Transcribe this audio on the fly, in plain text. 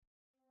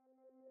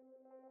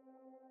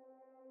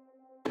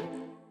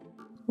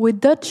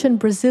With Dutch and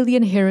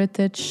Brazilian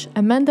heritage,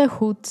 Amanda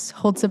Huits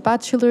holds a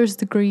bachelor's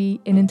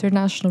degree in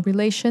international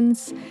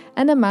relations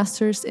and a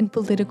master's in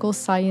political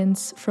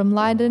science from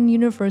Leiden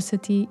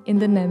University in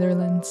the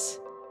Netherlands.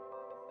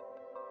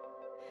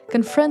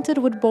 Confronted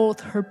with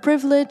both her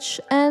privilege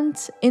and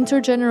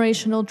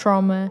intergenerational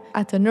trauma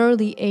at an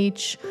early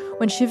age,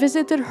 when she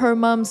visited her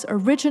mom's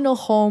original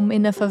home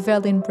in a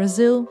favela in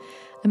Brazil,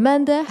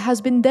 Amanda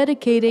has been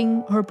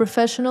dedicating her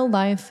professional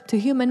life to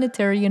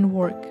humanitarian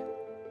work.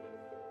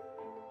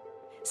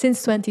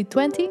 Since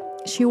 2020,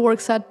 she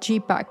works at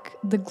GPAC,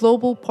 the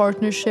Global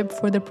Partnership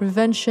for the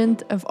Prevention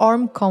of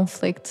Armed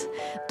Conflict,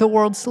 the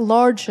world's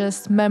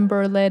largest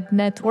member-led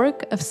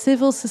network of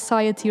civil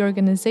society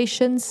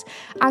organizations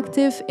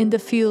active in the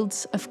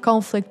fields of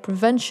conflict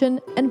prevention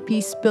and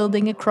peace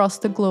building across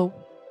the globe.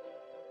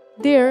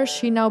 There,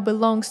 she now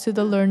belongs to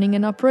the Learning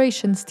and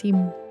Operations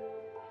team.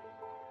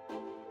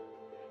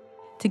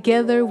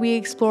 Together, we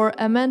explore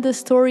Amanda's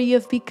story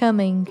of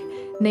becoming,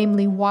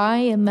 namely why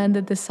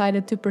Amanda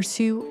decided to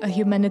pursue a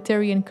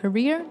humanitarian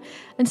career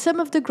and some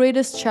of the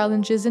greatest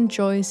challenges and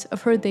joys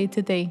of her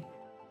day-to-day.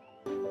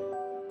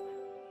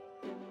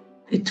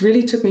 It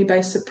really took me by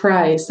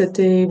surprise that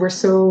they were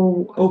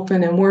so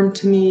open and warm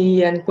to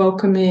me and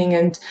welcoming.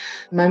 And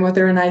my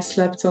mother and I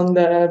slept on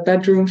the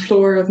bedroom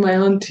floor of my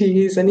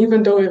aunties. And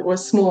even though it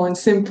was small and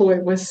simple,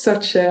 it was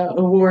such a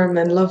warm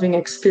and loving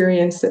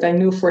experience that I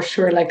knew for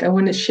sure, like, I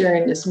want to share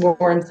in this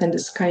warmth and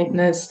this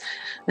kindness.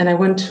 And I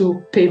want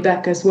to pay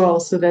back as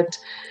well, so that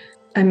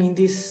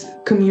these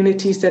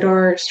communities that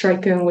are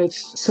stricken with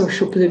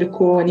social,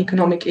 political, and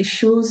economic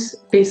issues,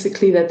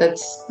 basically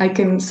that's I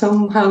can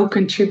somehow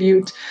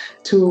contribute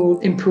to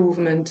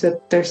improvement,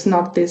 that there's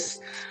not this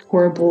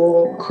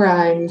horrible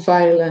crime,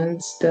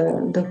 violence,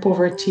 the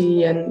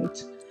poverty, and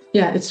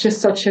it's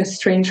just such a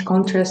strange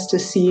contrast to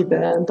see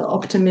the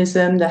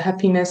optimism, the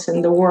happiness,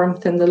 and the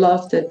warmth and the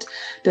love that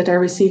I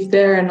received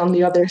there, and on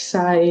the other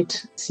side,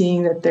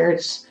 seeing that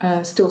there's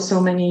still so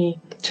many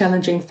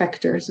challenging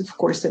factors, of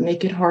course, that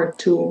make it hard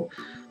to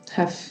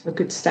have a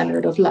good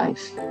standard of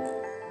life.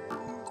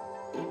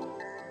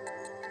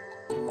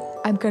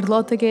 I'm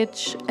Carlota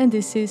Getch, and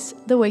this is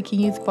the Waking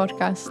Youth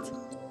Podcast.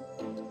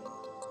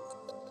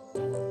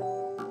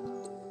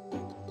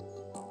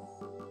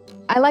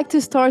 I like to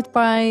start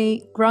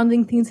by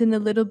grounding things in a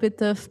little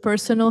bit of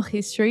personal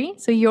history,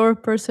 so your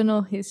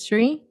personal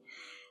history.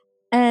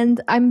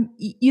 And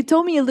you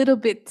told me a little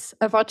bit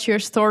about your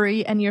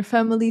story and your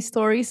family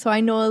story, so I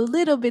know a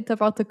little bit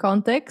about the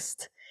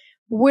context.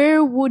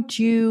 Where would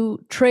you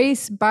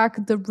trace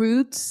back the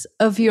roots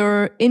of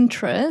your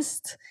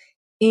interest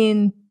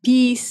in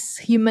peace,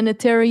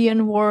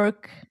 humanitarian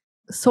work,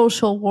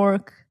 social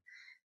work?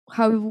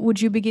 How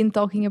would you begin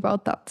talking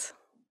about that?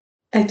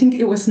 I think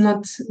it was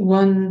not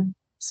one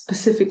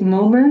specific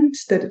moment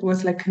that it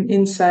was like an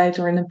insight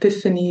or an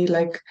epiphany,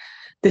 like,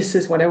 this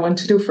is what I want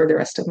to do for the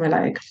rest of my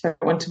life. I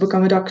want to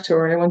become a doctor,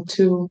 or I want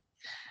to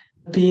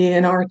be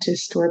an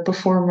artist or a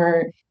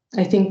performer.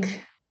 I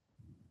think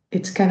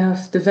it's kind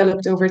of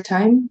developed over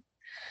time.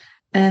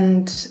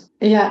 And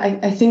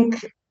I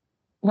think,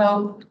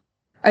 well,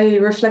 I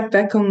reflect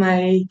back on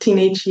my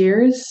teenage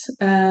years.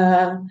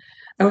 I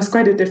was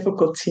quite a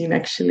difficult teen,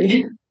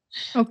 actually.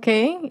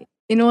 Okay.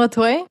 In what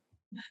way?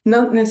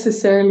 Not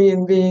necessarily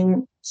in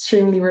being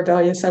extremely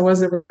rebellious. I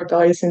was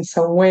rebellious in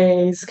some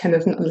ways, kind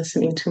of not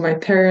listening to my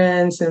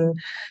parents and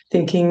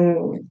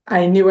thinking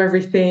I knew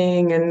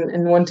everything,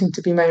 and wanting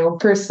to be my own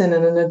person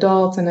and an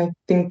adult. And I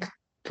think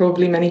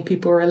probably many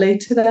people relate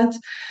to that.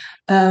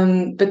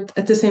 But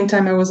at the same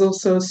time, I was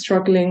also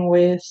struggling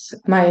with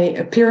my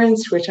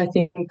appearance, which I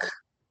think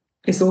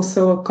is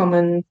also a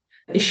common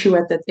issue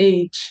at that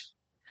age.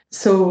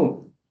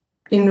 So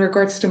in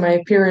regards to my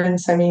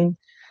appearance,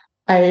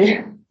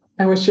 I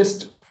was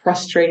just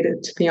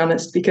frustrated, to be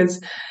honest, because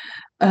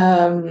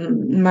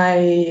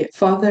my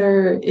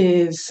father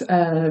is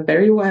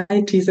very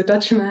white. He's a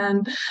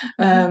Dutchman.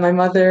 My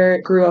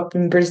mother grew up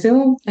in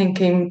Brazil and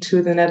came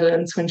to the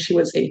Netherlands when she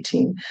was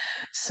 18.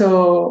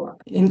 So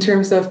in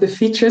terms of the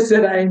features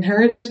that I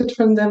inherited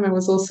from them, I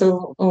was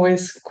also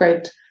always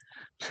quite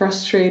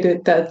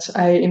frustrated that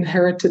I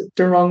inherited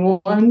the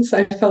wrong ones.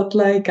 I felt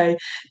like I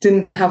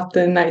didn't have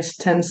the nice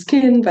tan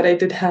skin, but I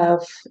did have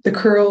the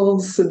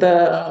curls,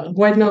 the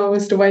white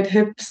nose, the white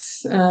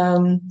hips.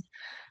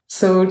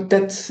 So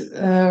that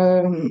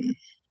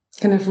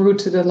kind of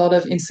rooted a lot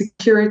of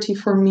insecurity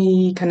for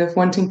me, kind of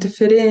wanting to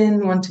fit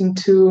in, wanting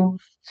to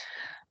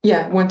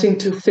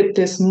fit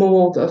this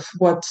mold of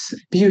what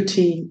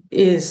beauty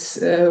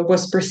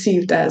was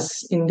perceived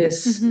as in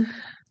this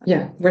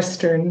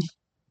Western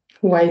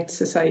white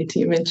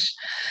society image.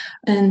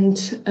 And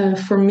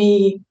for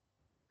me,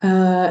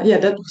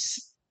 that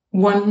was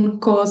one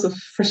cause of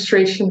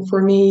frustration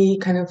for me,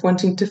 kind of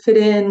wanting to fit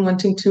in,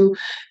 wanting to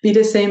be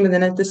the same, and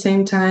then at the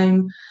same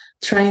time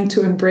trying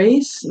to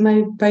embrace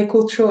my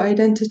bicultural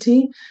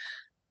identity.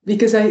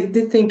 because I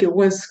did think it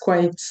was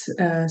quite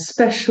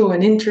special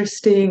and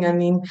interesting. I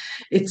mean,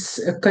 it's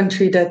a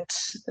country that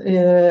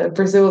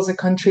Brazil is a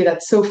country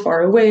that's so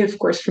far away, of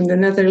course, from the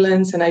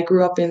Netherlands, and I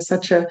grew up in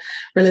such a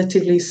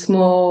relatively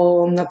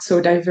small, not so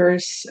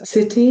diverse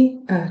city,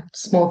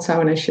 small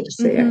town, I should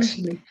say,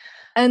 actually.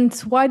 And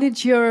why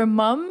did your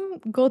mom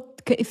go?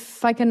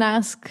 If I can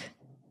ask,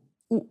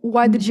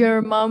 why did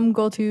your mom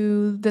go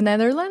to the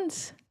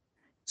Netherlands?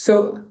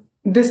 So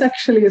this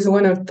actually is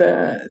one of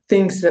the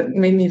things that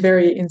made me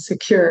very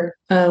insecure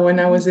when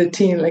I was a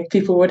teen. Like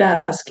people would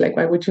ask, like,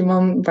 why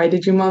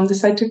did your mom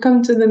decide to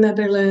come to the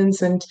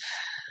Netherlands? And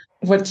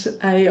what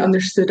I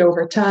understood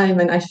over time,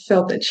 and I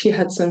felt that she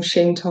had some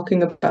shame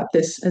talking about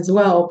this as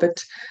well,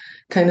 but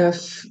kind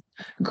of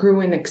grew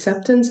in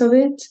acceptance of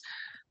it.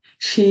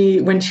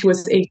 When she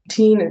was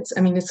 18,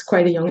 it's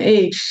quite a young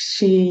age.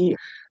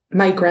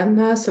 My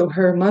grandma, so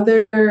her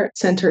mother,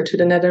 sent her to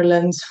the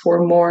Netherlands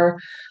for more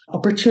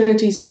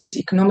opportunities,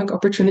 economic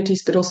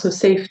opportunities, but also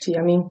safety.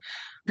 I mean,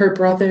 her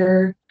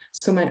brother,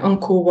 so my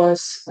uncle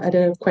was at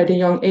quite a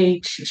young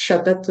age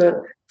shut at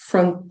the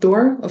front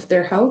door of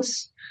their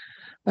house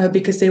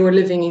because they were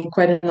living in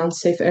quite an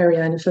unsafe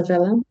area in a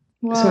favela.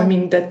 So I Wow.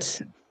 mean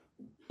that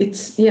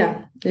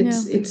yeah,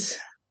 Yeah. it's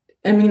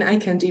I mean, I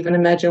can't even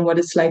imagine what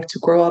it's like to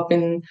grow up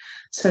in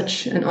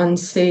such an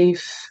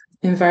unsafe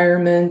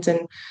environment.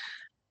 And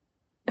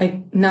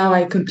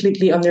I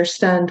completely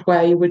understand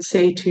why you would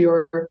say to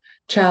your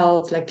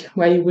child, like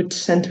why you would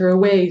send her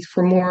away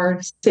for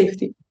more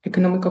safety,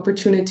 economic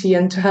opportunity,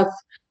 and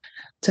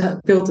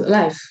to build a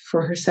life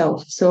for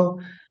herself.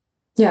 So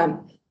yeah,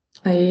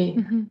 I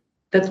Hmm.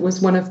 that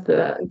was one of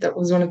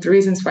the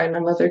reasons why my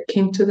mother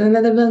came to the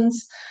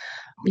Netherlands.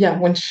 Yeah,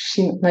 when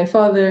my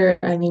father,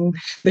 I mean,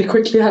 they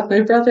quickly had my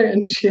brother,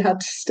 and she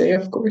had to stay,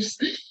 of course.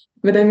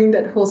 But I mean,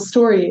 that whole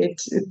story,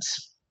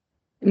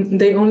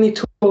 they only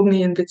told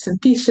me in bits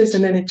and pieces,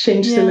 and then it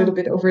changed a Yeah. little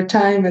bit over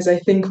time as I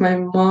think my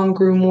mom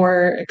grew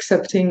more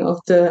accepting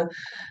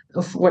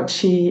of what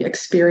she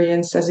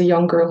experienced as a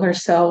young girl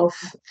herself.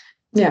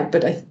 Yeah,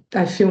 but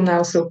I feel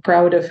now so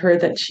proud of her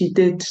that she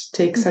did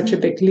take such a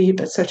Hmm. big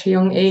leap at such a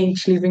young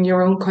age, leaving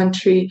your own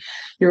country,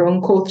 your own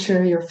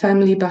culture, your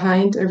family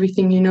behind,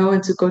 everything you know,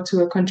 and to go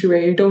to a country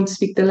where you don't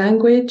speak the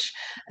language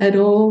at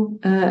all,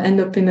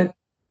 end up in a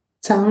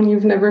town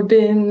you've never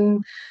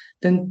been,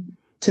 then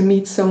to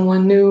meet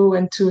someone new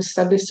and to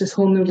establish this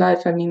whole new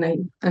life. I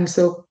mean, I'm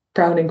so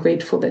proud and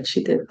grateful that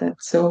she did that.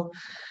 So,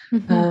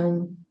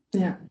 Hmm.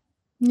 yeah.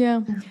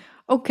 Yeah.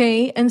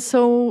 Okay. And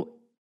so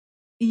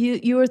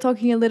you were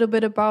talking a little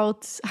bit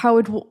about how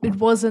it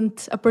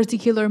wasn't a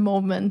particular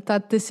moment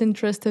that this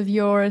interest of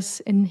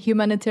yours in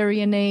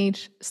humanitarian aid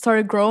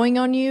started growing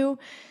on you.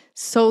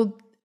 So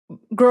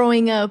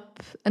growing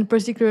up, and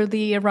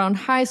particularly around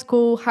high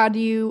school,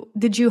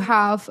 did you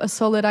have a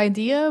solid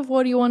idea of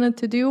what you wanted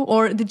to do,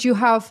 or did you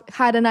have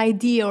had an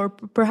idea, or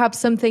perhaps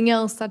something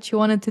else that you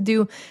wanted to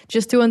do,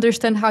 just to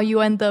understand how you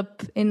end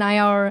up in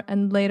IR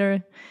and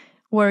later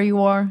where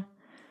you are?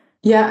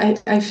 Yeah,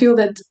 I feel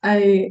that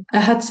I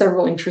had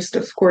several interests,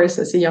 of course,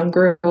 as a young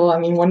girl. I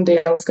mean, one day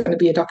I was going to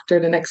be a doctor,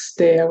 the next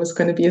day I was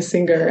going to be a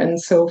singer,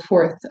 and so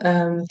forth.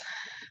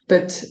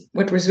 But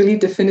what was really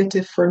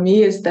definitive for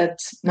me is that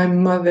my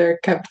mother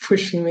kept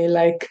pushing me.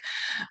 Like,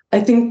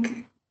 I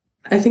think,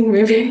 I think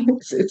maybe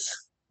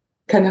it's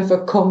kind of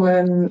a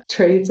common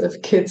trait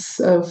of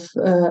kids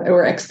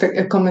or expect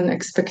a common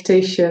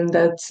expectation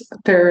that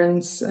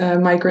parents,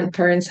 migrant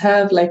parents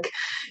have. Like,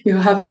 you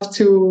have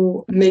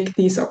to make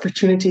these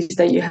opportunities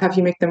that you have,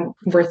 you make them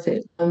worth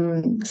it.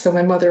 So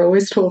my mother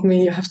always told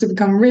me you have to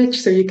become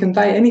rich so you can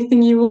buy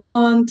anything you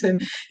want,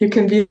 and you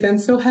can be then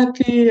so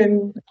happy.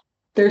 And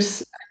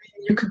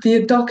you could be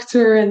a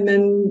doctor, and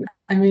then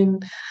you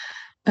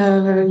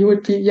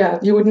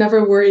would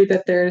never worry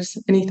that there's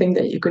anything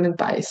that you couldn't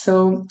buy.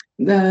 So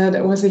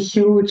that was a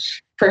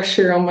huge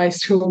pressure on my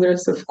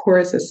shoulders, of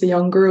course, as a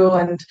young girl.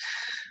 And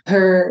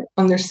her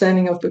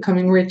understanding of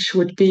becoming rich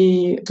would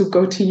be to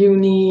go to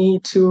uni,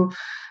 to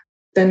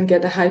then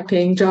get a high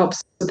paying job.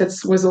 So that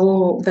was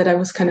all that I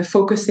was kind of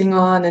focusing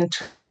on and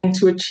trying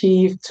to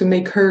achieve, to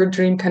make her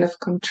dream kind of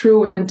come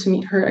true and to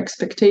meet her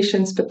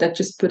expectations. But that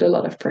just put a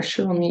lot of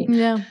pressure on me.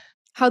 Yeah.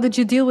 How did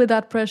you deal with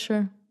that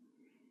pressure?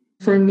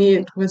 For me,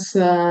 it was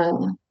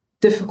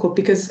difficult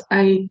because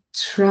I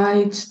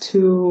tried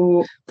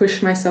to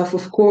push myself,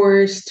 of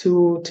course,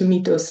 to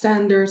meet those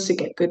standards, to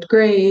get good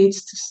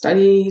grades, to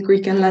study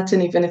Greek and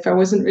Latin, even if I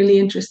wasn't really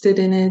interested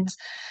in it,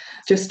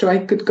 just so I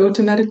could go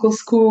to medical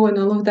school and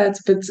all of that.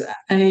 But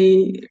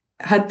I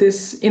had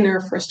this inner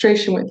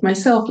frustration with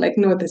myself, like,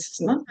 no, this is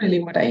not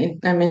really what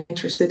I'm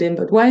interested in.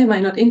 But why am I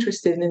not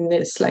interested in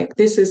this? Like,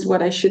 this is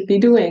what I should be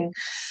doing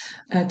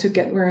to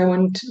get where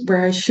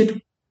I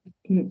should,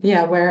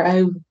 yeah, where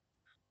I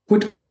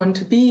would want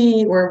to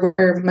be, or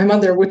where my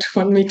mother would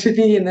want me to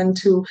be, and then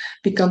to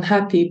become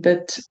happy.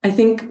 But I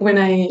think when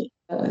I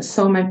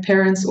saw my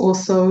parents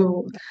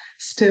also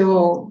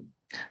still,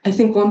 I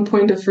think one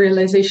point of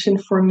realization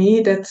for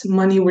me that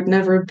money would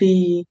never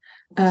be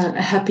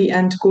a happy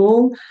end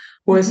goal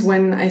was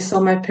when I saw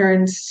my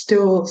parents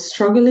still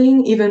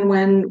struggling, even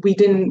when we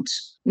didn't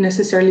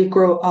necessarily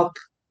grow up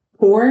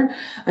poor.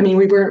 I mean,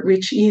 we weren't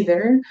rich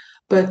either,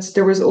 but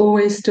there was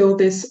always still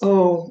this,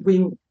 oh,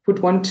 we would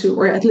want to,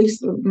 or at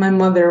least my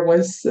mother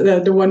was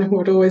the one who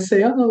would always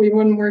say, oh, we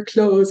want more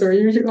clothes, or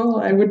oh,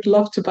 I would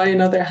love to buy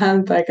another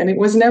handbag. And it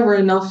was never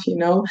enough, you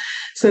know?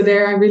 So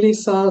there I really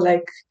saw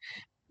like,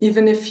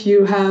 even if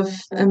you have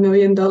 $1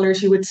 million,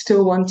 you would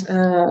still want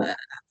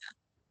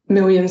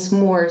millions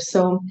more.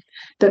 So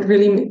that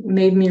really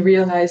made me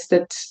realize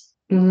that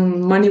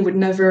money would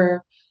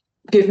never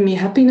give me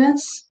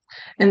happiness.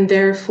 And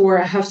therefore,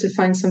 I have to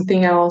find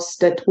something else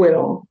that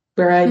will,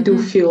 where I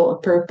do feel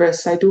a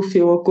purpose, I do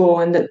feel a goal,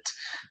 and that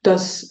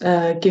does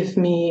give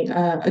me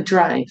a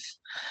drive.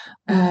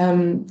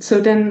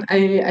 So then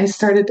I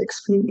started,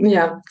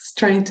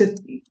 trying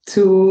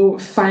to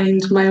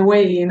find my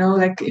way. You know,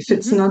 like if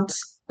it's not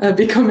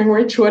becoming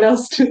rich, what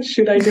else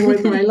should I do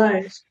with my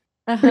life?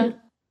 Uh-huh.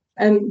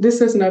 And this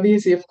was not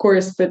easy, of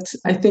course, but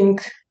I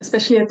think,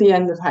 especially at the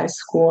end of high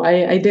school,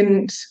 I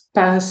didn't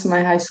pass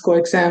my high school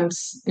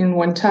exams in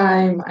one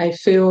time. I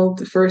failed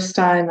the first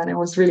time, and I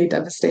was really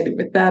devastated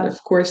with that.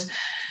 Of course,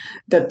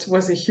 that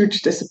was a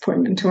huge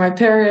disappointment to my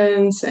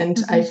parents,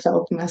 and I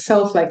felt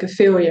myself like a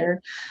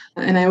failure.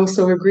 And I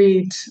also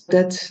agreed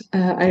that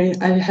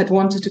I had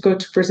wanted to go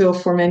to Brazil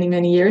for many,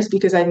 many years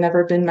because I'd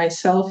never been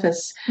myself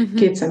as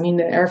kids. I mean,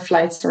 the air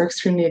flights are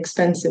extremely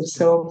expensive.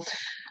 So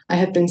I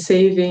had been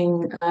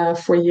saving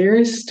for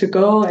years to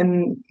go,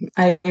 and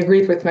I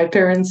agreed with my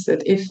parents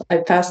that if I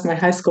passed my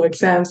high school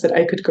exams, that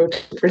I could go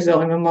to Brazil,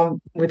 and my mom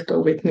would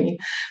go with me.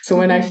 So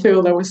when I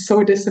failed, I was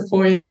so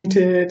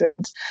disappointed,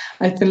 and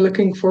I've been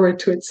looking forward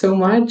to it so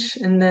much.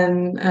 And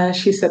then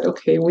she said,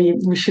 "Okay,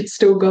 we should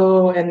still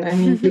go, and I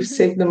mean, you've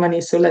saved the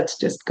money, so let's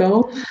just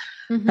go."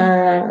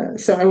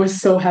 So I was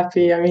so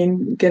happy. I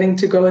mean, getting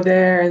to go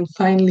there and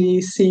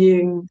finally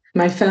seeing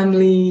my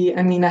family.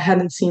 I mean, I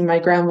hadn't seen my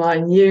grandma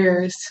in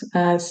years.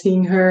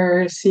 Seeing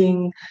her,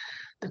 seeing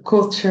the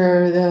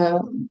culture,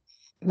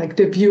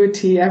 the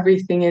beauty,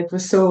 everything. It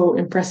was so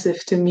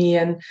impressive to me,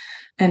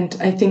 and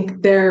I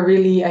think there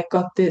really I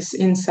got this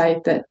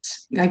insight, that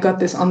I got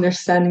this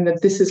understanding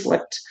that this is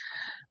what.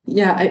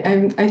 Yeah,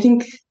 I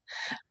think,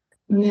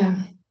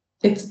 yeah,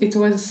 it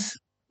was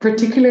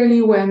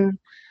particularly when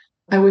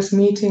I was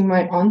meeting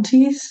my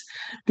aunties,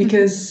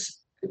 because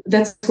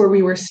that's where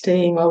we were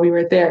staying while we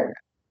were there.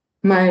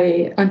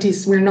 My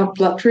aunties were not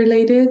blood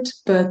related,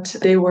 but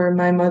they were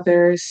my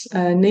mother's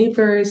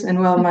neighbors. And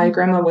while my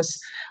grandma was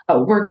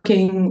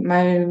working,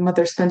 my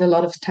mother spent a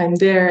lot of time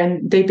there,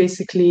 and they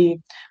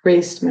basically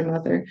raised my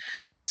mother.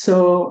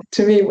 So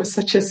to me, it was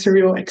such a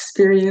surreal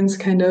experience,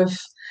 kind of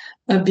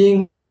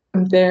being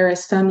there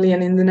as family.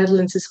 And in the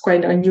Netherlands, it's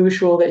quite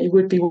unusual that you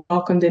would be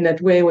welcomed in that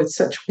way with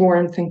such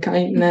warmth and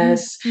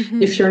kindness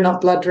if you're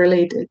not blood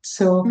related.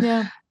 So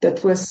Yeah.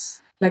 that was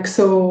like,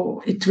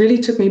 so it really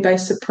took me by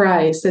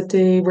surprise that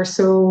they were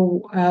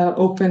so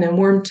open and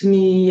warm to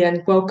me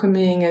and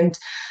welcoming. And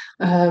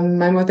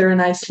my mother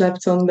and I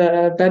slept on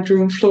the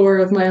bedroom floor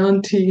of my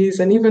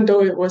auntie's. And even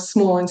though it was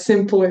small and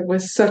simple, it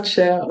was such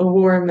a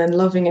warm and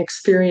loving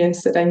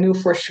experience that I knew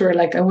for sure,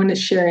 like, I want to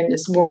share in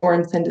this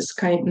warmth and this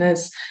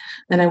kindness.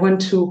 And I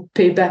want to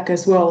pay back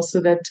as well,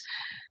 so that,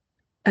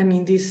 I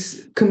mean,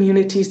 these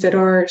communities that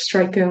are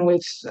stricken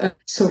with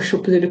social,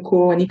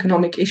 political, and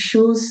economic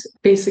issues,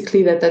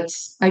 basically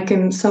that's I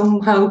can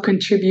somehow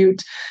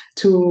contribute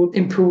to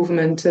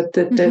improvement.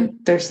 That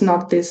there's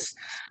not this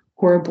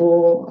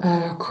horrible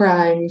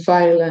crime,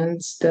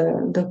 violence,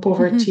 the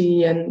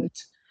poverty, and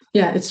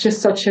yeah, it's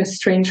just such a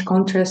strange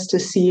contrast to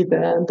see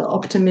the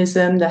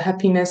optimism, the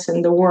happiness,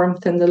 and the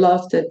warmth and the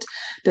love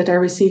that I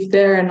received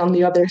there, and on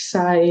the other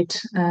side,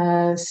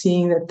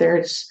 seeing that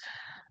there's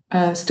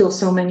still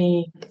so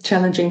many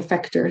challenging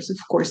factors, of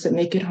course, that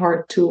make it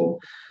hard to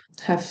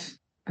have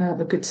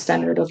a good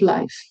standard of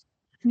life.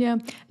 Yeah.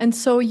 And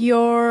so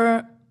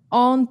your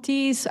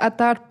aunties at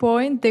that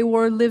point, they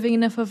were living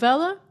in a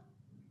favela?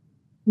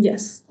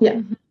 Yes,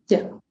 yeah,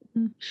 yeah.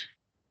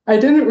 I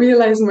didn't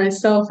realize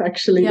myself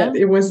actually Yeah. that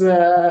it was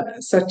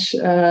such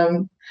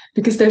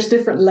because there's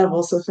different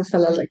levels of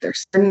favela. Like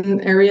there's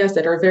certain areas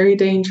that are very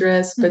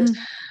dangerous, but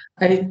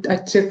I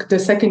took the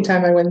second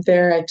time I went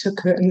there, I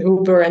took an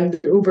Uber, and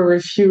the Uber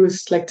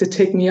refused like to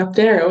take me up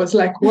there. I was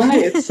like, why?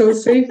 It's so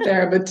safe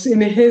there. But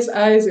in his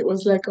eyes, it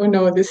was like, oh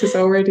no, this is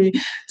already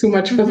too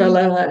much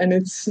favela, and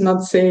it's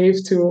not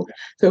safe to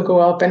go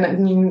up. And I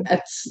mean,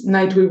 at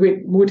night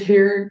we would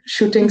hear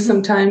shooting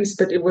sometimes,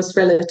 but it was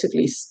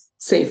relatively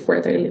safe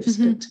where they lived.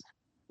 But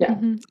yeah.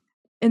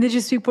 And did you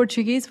speak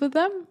Portuguese with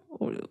them?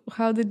 Or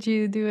how did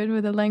you do it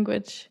with the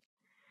language?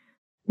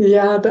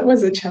 Yeah, that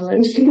was a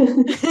challenge.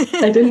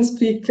 I didn't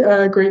speak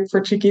great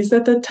Portuguese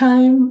at that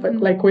time, but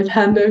like with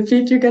hand and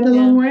feet, you get a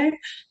long way.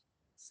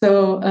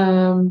 So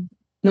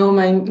no,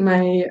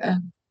 my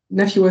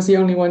nephew was the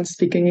only one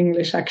speaking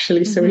English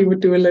actually, so he would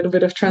do a little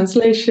bit of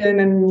translation,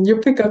 and you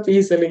pick up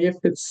easily if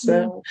it's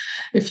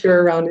if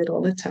you're around it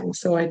all the time.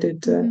 So I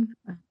did.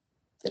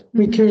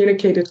 We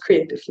communicated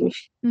creatively.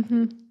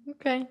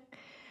 Okay.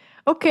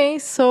 Okay,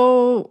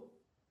 so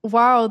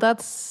wow,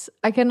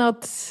 I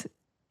cannot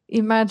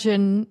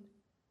imagine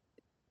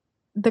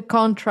the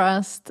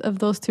contrast of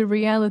those two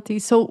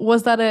realities. So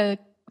was that a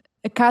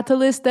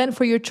catalyst then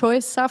for your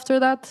choice after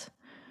that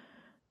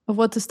of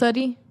what to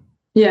study?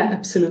 Yeah,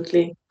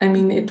 absolutely. I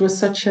mean, Mm-hmm. it was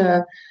such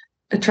a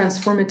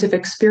transformative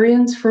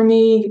experience for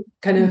me.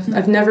 Kind of, Mm-hmm.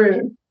 I've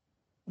never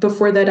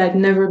before that I'd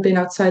never been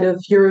outside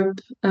of Europe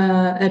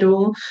at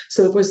all.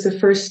 So it was the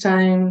first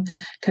time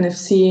kind of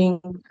seeing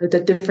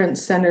the different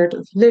standard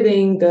of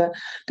living, the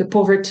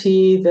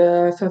poverty,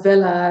 the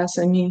favelas.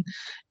 I mean,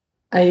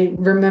 I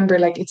remember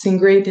like it's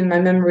engraved in my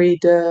memory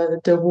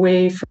the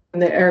way from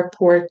the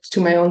airport to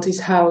my auntie's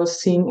house,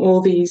 seeing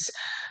all these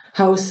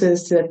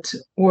houses that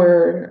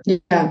were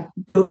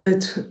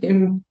built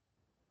in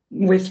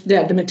with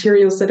the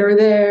materials that are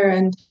there,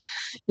 and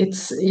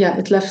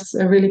it left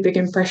a really big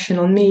impression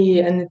on me,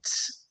 and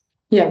it's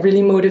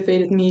really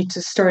motivated me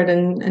to start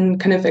and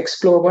kind of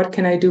explore what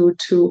can I do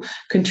to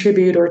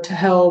contribute or to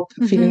help,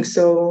 feeling Mm-hmm.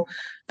 so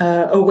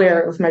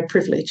aware of my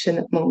privilege in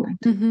that moment.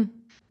 Mm-hmm.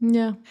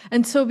 Yeah.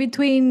 And so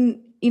between,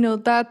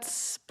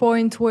 that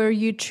point where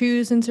you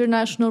choose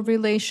international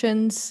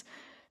relations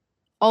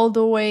all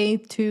the way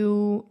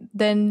to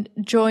then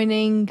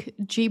joining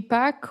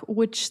GPAC,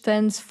 which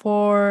stands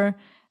for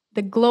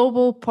the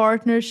Global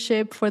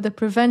Partnership for the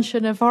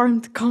Prevention of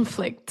Armed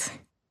Conflict.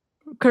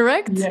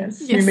 Correct?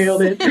 Yes, you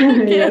nailed Yes. it.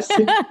 Okay. Yes.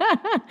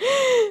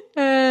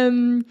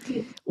 um,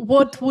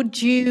 what would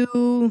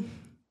you,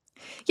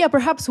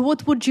 perhaps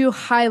what would you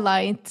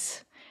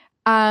highlight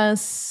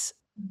as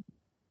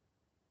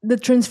the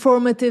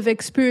transformative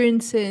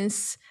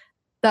experiences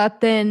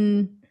that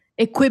then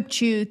equipped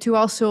you to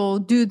also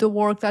do the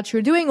work that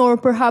you're doing, or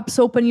perhaps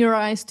open your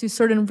eyes to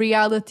certain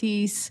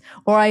realities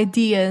or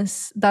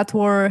ideas that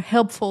were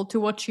helpful to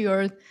what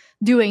you're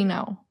doing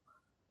now?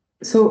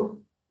 So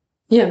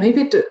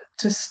maybe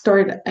to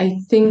start, I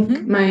think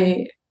Mm-hmm.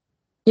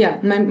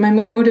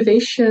 my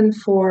motivation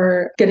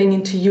for getting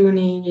into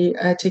uni,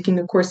 taking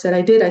the course that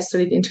I did, I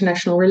studied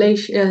international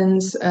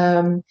relations,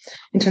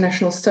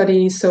 international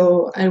studies.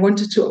 So I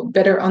wanted to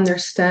better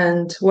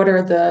understand what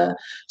are the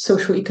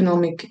social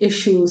economic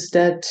issues,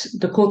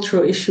 the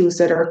cultural issues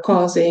that are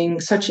causing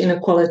such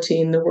inequality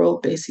in the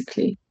world,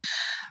 basically.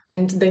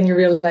 And then you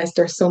realize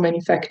there's so many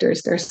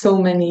factors, there's so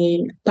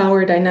many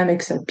power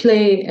dynamics at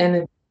play,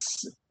 and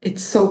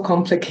it's so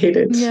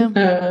complicated, Yeah.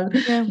 uh,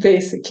 Yeah.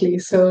 basically.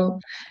 So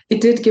it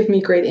did give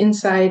me great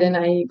insight, and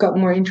I got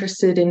more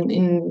interested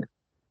in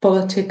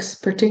politics,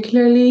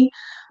 particularly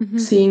Mm-hmm.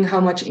 seeing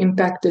how much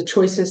impact the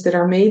choices that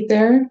are made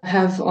there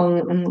have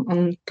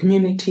on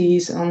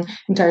communities, on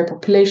entire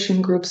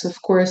population groups,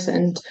 of course,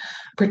 and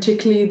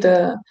particularly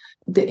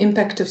the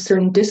impact of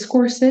certain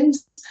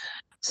discourses.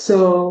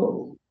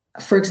 So,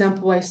 for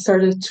example, I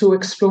started to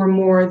explore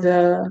more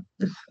the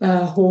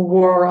whole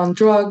war on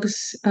drugs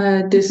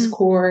Mm-hmm.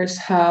 discourse,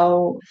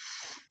 how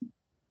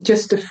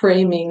just the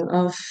framing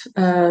of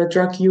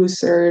drug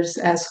users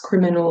as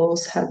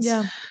criminals has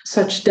Yeah.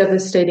 such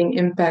devastating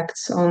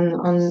impacts on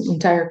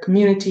entire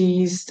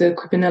communities, the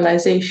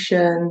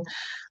criminalization.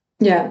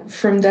 Yeah,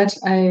 from that,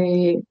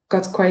 I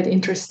got quite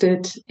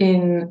interested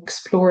in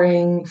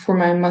exploring for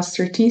my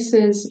master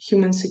thesis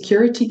human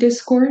security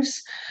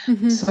discourse.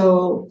 Mm-hmm.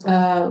 So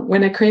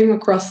when I came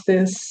across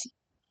this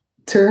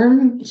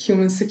term,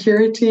 human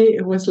security,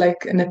 it was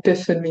like an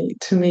epiphany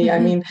to me. I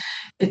Mm-hmm. mean,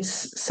 it's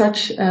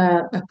such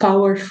a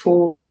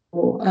powerful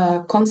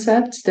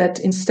concept that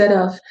instead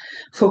of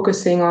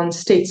focusing on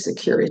state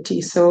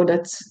security, so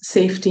that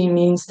safety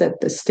means that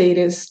the state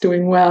is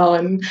doing well.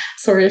 And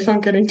sorry if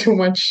I'm getting too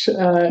much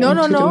No,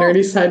 no, into the no,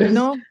 nerdy side of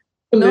no,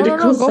 no, no,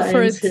 political no. Go for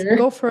science it. here.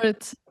 Go for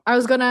it. I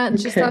was gonna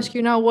just Okay. ask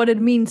you now what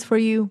it means for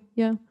you.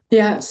 Yeah.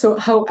 Yeah, so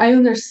how I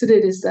understood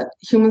it is that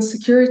human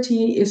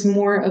security is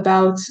more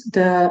about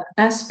the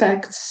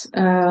aspects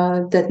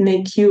that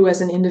make you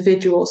as an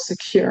individual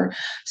secure.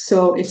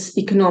 So it's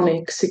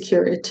economic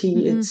security,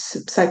 Mm-hmm.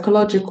 it's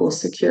psychological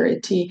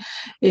security,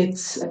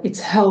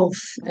 it's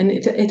health, and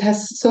it has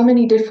so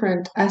many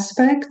different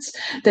aspects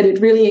that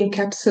it really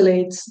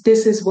encapsulates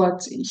this is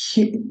what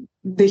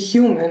the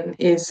human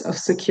is of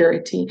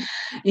security,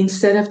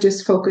 instead of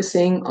just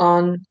focusing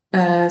on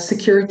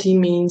security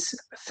means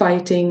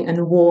fighting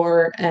and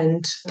war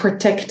and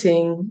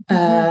protecting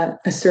Mm-hmm.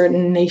 a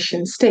certain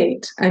nation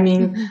state. I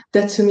mean, Mm-hmm.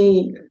 that to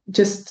me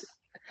just,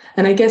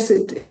 and I guess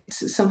it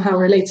somehow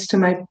relates to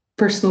my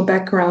personal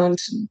background,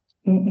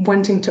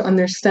 wanting to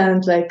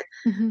understand, like,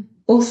 Mm-hmm.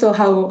 also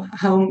how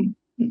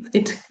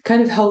it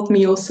kind of helped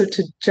me also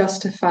to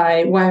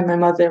justify why my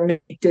mother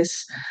made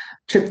this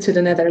trip to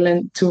the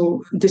Netherlands,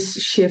 to this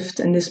shift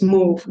and this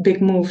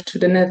big move to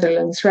the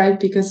Netherlands, right?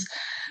 Because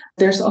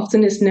there's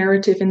often this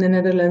narrative in the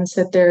Netherlands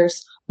that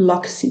there's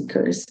luck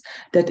seekers,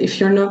 that if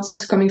you're not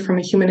coming from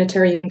a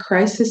humanitarian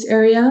crisis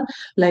area,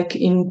 like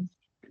in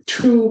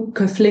true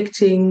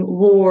conflicting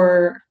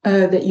war,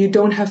 that you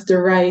don't have the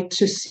right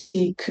to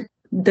seek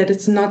that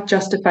it's not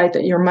justified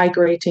that you're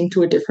migrating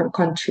to a different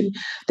country,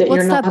 that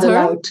What's you're that not term?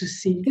 allowed to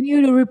see. Can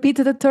you repeat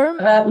the term?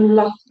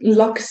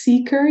 Luck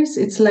seekers.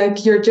 It's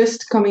like you're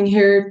just coming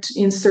here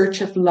in search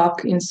of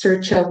luck, in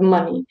search of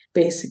money,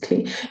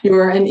 basically.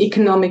 You're an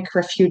economic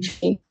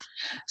refugee.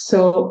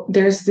 So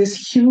there's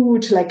this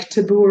huge like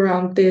taboo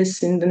around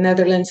this in the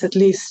Netherlands, at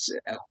least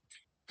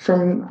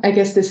from, I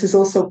guess this is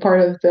also part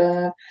of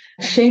the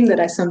shame that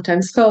I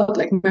sometimes felt.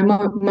 Like my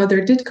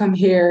mother did come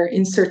here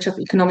in search of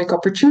economic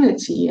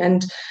opportunity.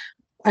 And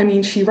I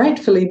mean, she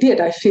rightfully did,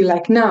 I feel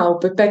like now,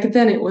 but back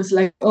then it was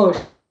like, oh,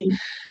 she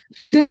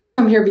did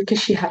come here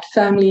because she had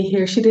family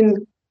here. She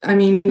didn't, I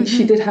mean,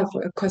 she did have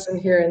a cousin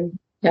here, and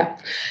yeah.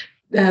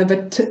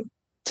 But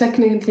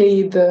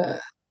technically,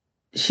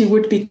 she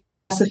would be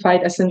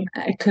classified as an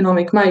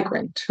economic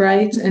migrant,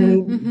 right?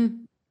 And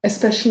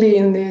especially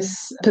in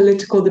this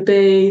political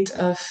debate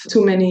of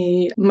too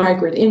many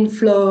migrant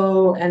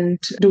inflow and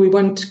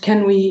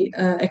can we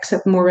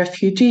accept more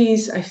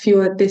refugees? I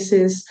feel that this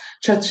is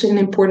such an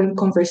important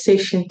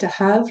conversation to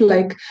have.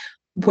 Like,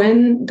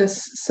 when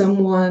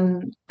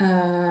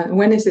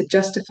when is it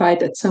justified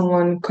that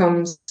someone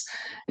comes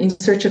in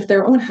search of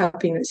their own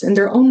happiness and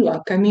their own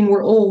luck? I mean,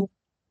 we're all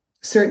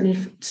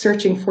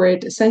searching for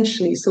it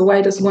essentially. So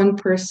why does one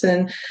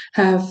person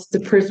have the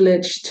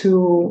privilege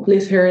to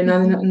live here and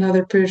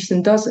another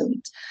person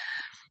doesn't?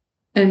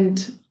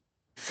 And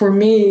for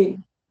me,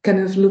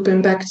 kind of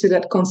looping back to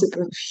that concept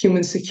of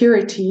human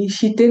security,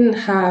 she didn't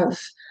have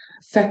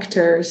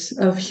factors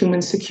of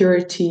human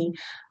security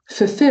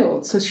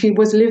fulfilled. So she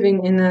was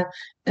living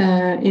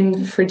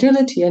in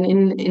fragility and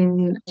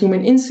in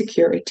human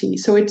insecurity.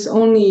 So it's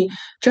only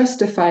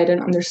justified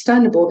and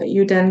understandable that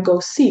you then go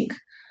seek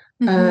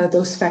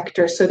those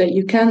factors so that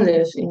you can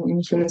live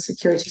in human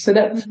security. So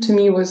that to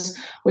me was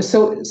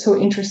so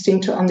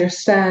interesting to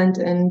understand.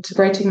 And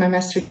writing my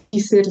master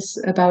thesis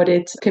about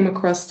it, came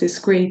across this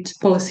great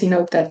policy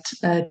note that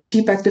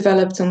GPAC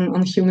developed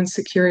on human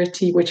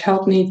security, which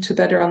helped me to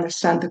better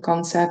understand the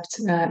concept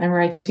and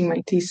writing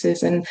my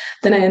thesis. And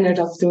then I ended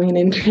up doing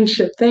an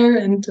internship there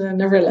and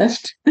never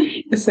left,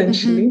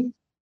 essentially.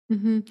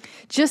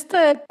 Just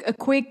a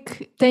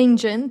quick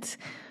tangent.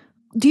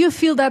 Do you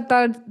feel that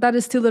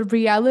is still a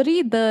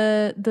reality,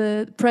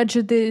 the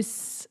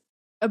prejudice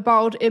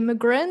about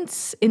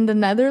immigrants in the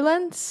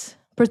Netherlands,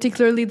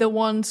 particularly the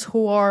ones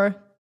who are,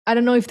 I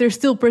don't know if they're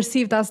still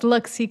perceived as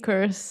luck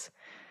seekers?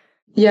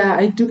 Yeah,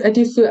 I do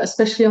feel,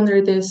 especially under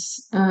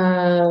this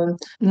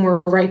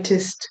more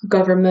rightist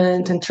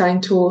government and trying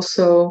to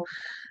also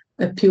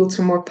appeal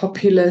to more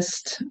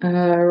populist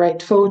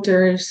right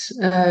voters,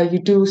 you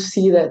do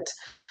see that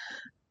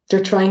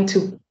they're trying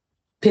to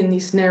pin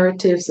these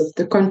narratives of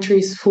the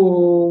country's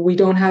full, we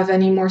don't have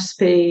any more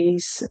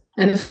space.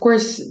 And of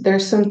course,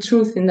 there's some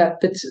truth in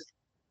that, but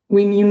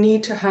you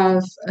need to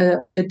have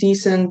a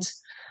decent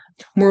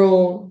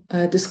moral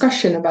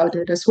discussion about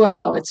it as well.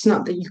 It's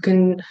not that you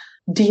can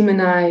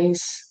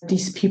demonize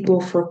these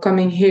people for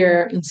coming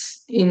here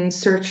in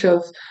search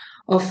of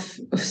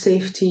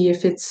safety,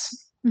 if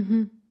it's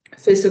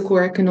physical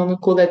or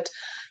economical, that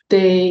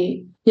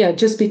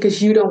just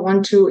because you don't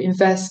want to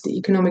invest the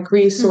economic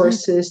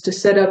resources to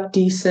set up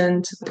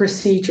decent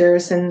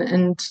procedures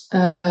and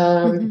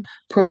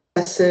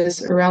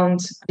processes around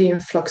the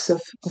influx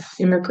of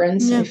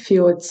immigrants. I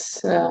feel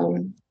it's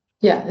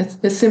it's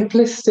a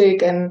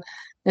simplistic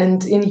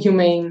and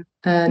inhumane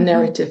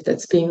narrative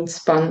that's being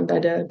spun by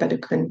the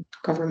current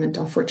government,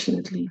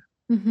 unfortunately.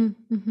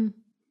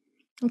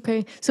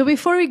 Okay, so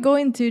before we go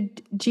into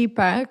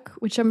GPAC,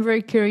 which I'm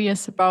very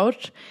curious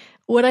about,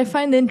 what I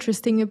find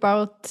interesting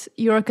about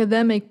your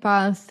academic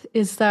path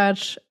is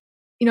that,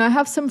 I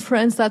have some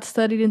friends that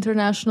studied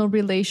international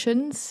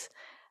relations,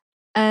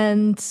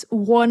 and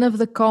one of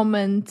the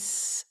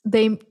comments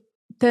they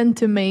tend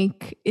to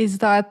make is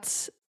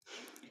that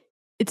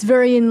it's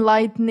very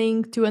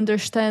enlightening to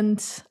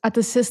understand at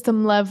the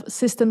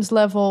systems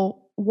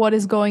level what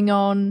is going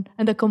on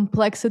and the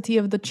complexity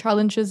of the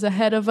challenges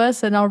ahead of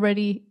us and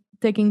already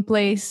taking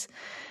place.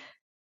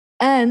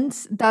 And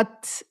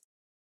that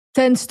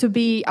tends to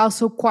be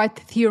also quite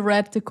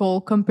theoretical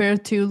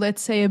compared to,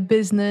 let's say, a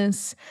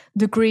business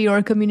degree or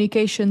a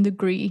communication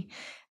degree.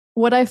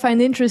 What I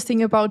find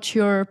interesting about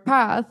your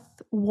path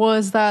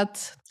was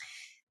that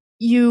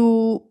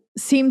you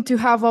seem to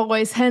have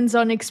always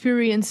hands-on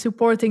experience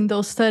supporting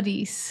those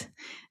studies.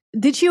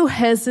 Did you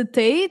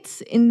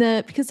hesitate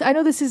because I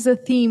know this is a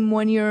theme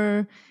when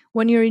you're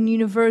in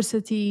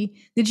university,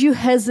 did you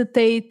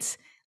hesitate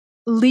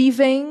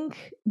leaving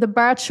the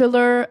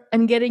bachelor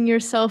and getting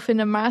yourself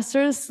in a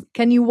master's?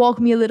 Can you walk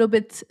me a little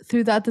bit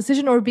through that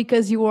decision? Or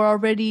because you were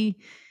already,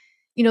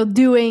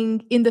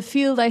 doing in the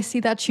field, I see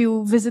that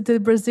you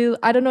visited Brazil.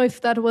 I don't know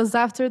if that was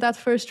after that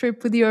first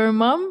trip with your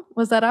mom.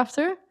 Was that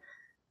after?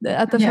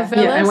 At the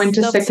favelas? Yeah, I went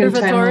a the second time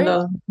observatory?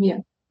 alone. Yeah.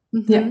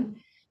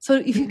 So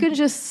if you can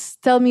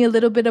just tell me a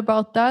little bit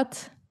about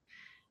that.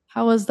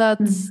 How was that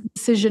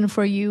decision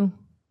for you?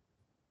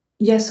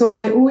 Yeah, so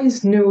I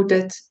always knew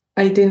that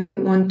I didn't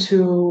want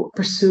to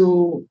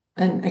pursue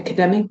an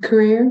academic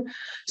career.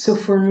 So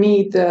for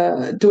me,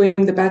 the doing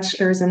the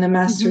bachelor's and the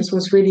master's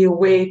was really a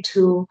way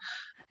to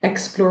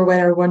explore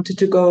where I wanted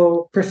to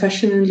go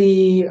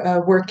professionally,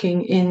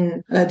 working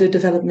in the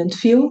development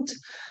field.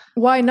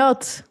 Why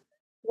not?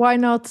 Why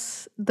not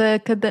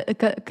the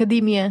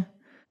academia?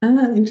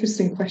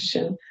 Interesting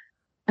question.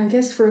 I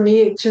guess for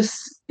me,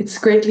 it's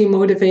greatly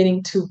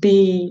motivating to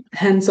be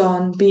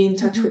hands-on, be in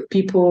touch with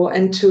people,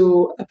 and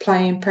to apply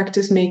and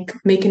practice, make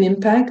an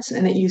impact,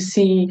 and that you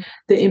see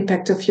the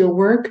impact of your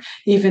work,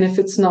 even if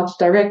it's not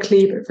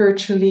directly but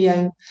virtually.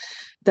 And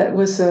that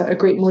was a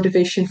great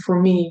motivation for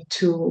me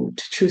to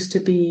choose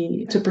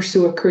to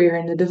pursue a career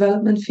in the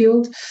development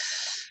field.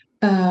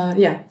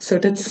 Yeah, so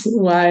that's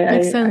why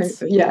Makes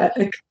sense.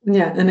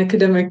 an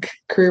academic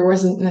career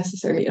wasn't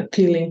necessarily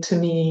appealing to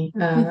me.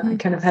 I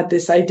kind of had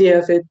this idea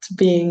of it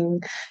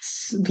being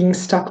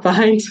stuck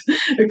behind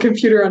a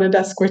computer on a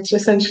desk, which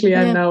essentially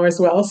I'm Yeah. now as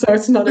well. So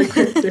it's not a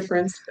great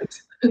difference. But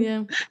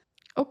Yeah.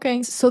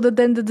 Okay. So that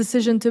then the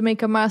decision to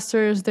make a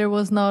master's, there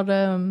was not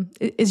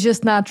it's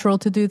just natural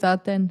to do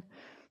that then.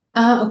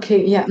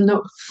 Okay, yeah,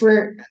 no,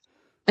 for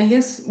I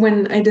guess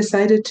when I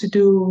decided to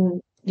do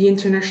the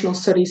International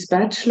Studies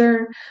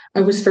Bachelor,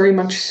 I was very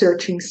much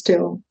searching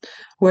still.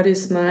 What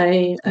is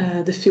my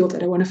the field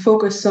that I want to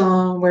focus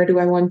on? Where do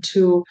I want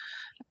to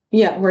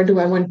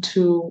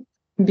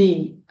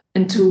be?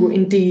 And to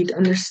indeed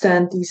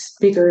understand these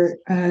bigger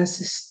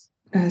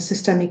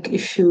systemic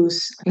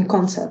issues and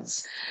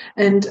concepts.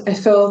 And I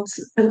felt,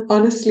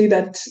 honestly,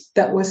 that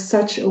that was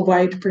such a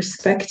wide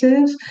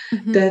perspective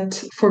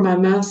that for my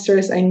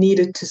master's, I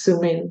needed to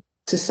zoom in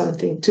to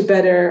something to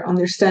better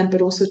understand,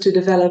 but also to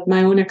develop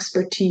my own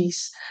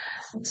expertise.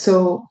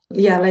 So,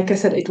 yeah, like I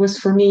said, it was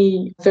for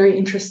me very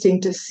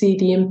interesting to see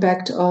the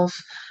impact of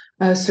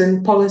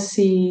certain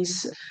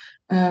policies,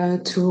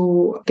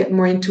 to get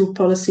more into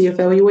policy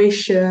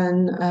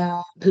evaluation,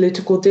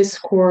 political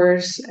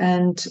discourse,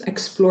 and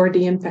explore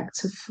the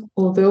impacts of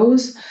all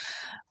those.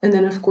 And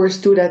then, of course,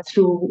 do that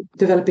through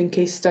developing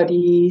case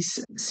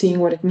studies, seeing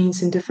what it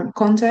means in different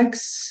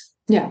contexts.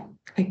 Yeah,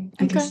 I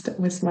Okay. guess that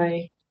was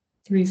my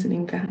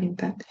reasoning behind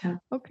that. Yeah.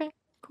 Okay.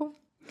 Cool.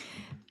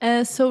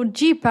 So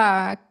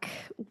GPAC,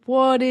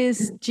 what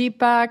is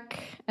GPAC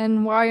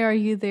and why are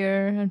you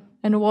there?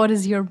 And what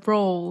is your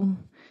role?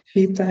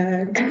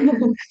 Feedback.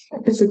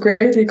 It's a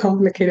greatly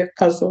complicated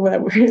puzzle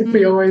that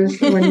we always,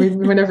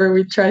 whenever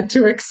we try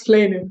to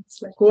explain it,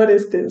 it's like, what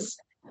is this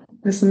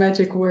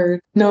magic word?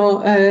 No,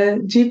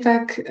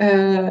 GPAC.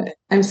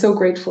 I'm so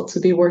grateful to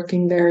be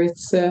working there.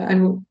 It's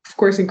I'm of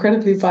course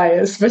incredibly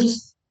biased, but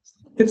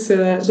it's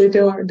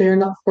they're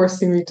not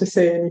forcing me to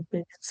say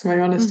anything. It's my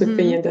honest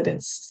opinion that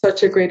it's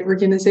such a great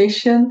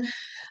organization.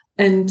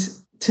 And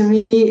to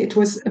me, it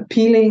was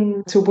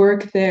appealing to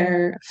work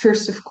there.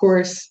 First, of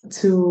course,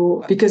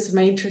 because of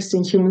my interest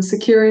in human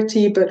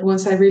security. But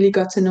once I really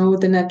got to know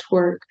the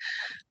network,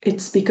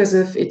 it's because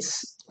of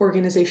its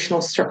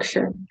organizational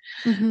structure.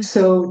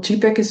 So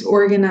GPEC is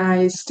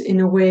organized in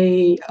a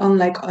way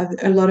unlike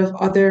a lot of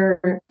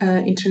other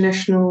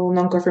international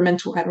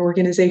non-governmental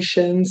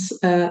organizations,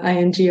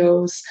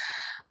 INGOs,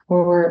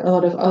 or a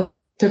lot of other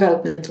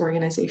development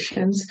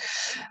organizations.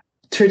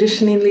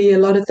 Traditionally, a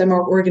lot of them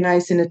are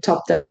organized in a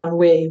top-down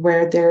way,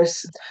 where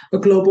there's a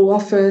global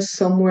office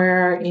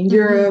somewhere in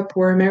Europe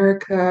or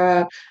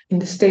America, in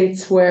the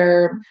States,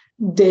 where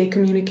they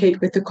communicate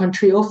with the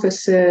country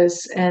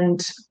offices.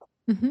 And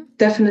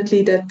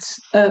definitely that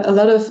a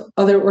lot of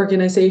other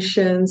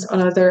organizations,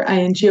 other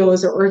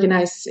INGOs are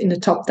organized in a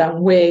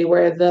top-down way,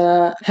 where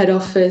the head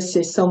office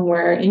is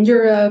somewhere in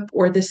Europe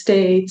or the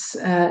States,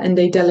 and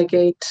they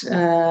delegate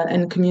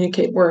and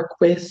communicate work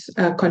with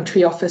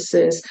country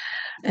offices,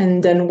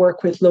 and then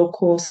work with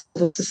local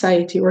civil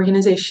society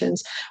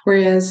organizations.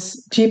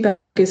 Whereas GPAC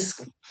is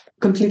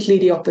completely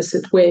the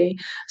opposite way.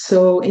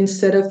 So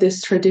instead of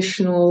this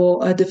traditional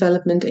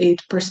development aid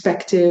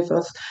perspective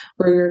of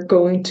we're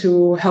going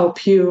to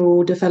help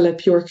you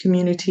develop your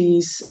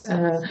communities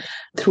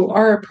through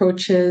our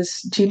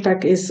approaches,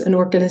 GPAC is an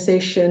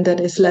organization that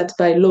is led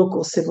by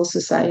local civil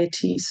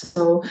society.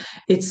 So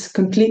it's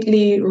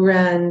completely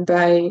ran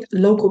by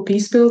local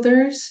peace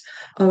builders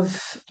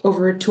of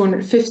over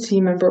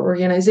 250 member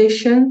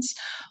organizations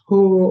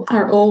who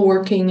are all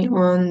working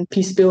on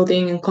peace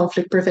building and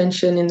conflict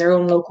prevention in their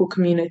own local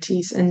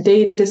communities. And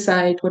they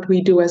decide what we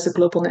do as a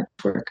global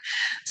network.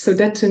 So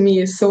that to me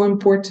is so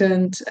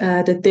important,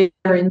 that they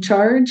are in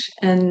charge.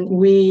 And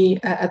we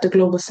at the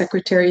Global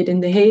Secretariat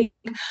in The Hague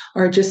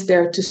are just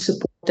there to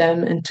support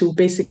them and to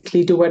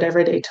basically do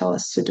whatever they tell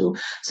us to do.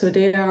 So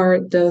they are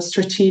the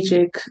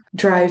strategic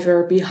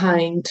driver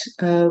behind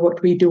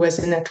what we do as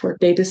a network.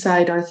 They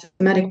decide our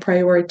thematic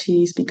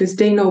priorities because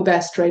they know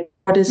best, right?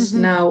 What is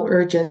now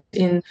urgent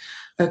in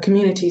a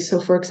community. So,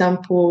 for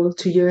example,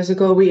 2 years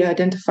ago, we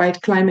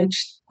identified climate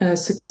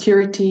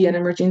security and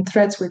emerging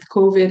threats with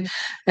COVID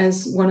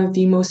as one of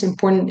the most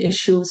important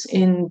issues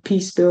in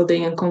peace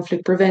building and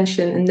conflict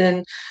prevention. And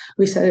then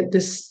we said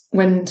this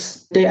when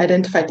they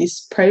identified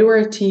these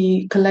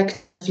priority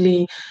collectively,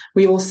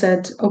 we all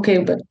said, okay,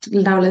 but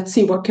now let's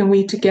see, what can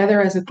we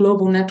together as a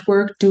global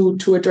network do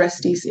to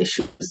address these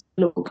issues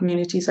local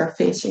communities are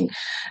facing?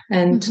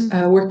 And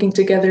working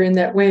together in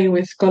that way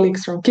with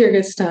colleagues from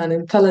Kyrgyzstan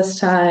and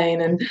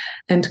Palestine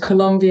and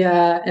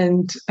Colombia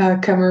and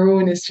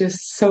Cameroon is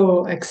just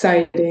so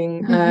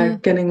exciting,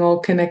 getting all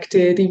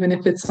connected, even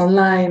if it's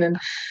online. And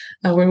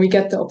when we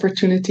get the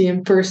opportunity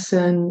in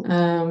person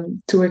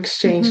to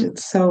exchange,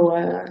 it's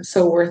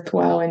so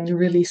worthwhile, and you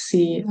really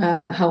see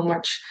how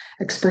much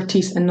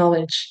expertise and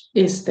knowledge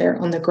is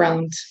there on the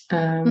ground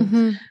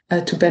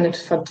to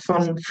benefit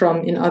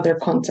from in other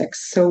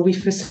contexts. So we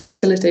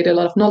facilitate a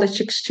lot of knowledge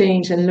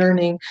exchange and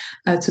learning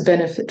to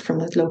benefit from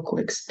that local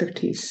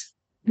expertise.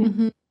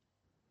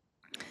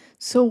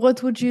 So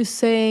what would you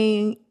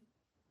say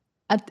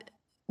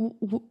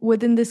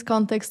within this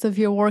context of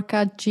your work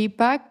at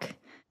GPAC,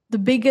 the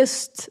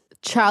biggest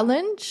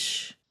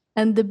challenge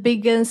and the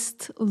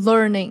biggest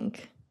learning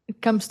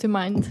comes to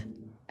mind?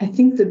 I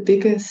think the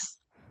biggest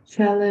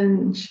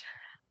challenge,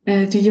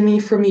 do you mean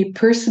for me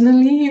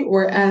personally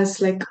or as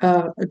like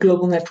a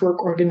global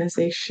network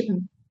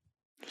organization?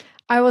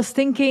 I was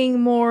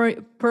thinking more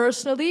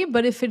personally,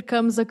 but if it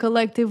comes a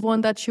collective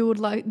one that you would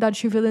like,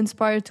 that you feel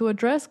inspired to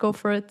address, go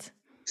for it.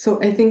 So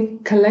I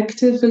think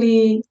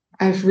collectively,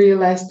 I've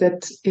realized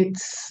that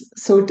it's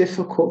so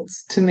difficult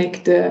to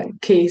make the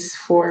case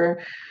for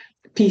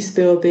peace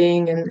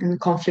building and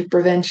conflict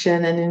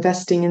prevention and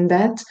investing in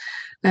that.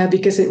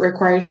 Because it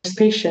requires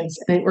patience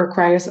and it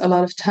requires a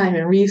lot of time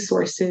and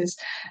resources.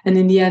 And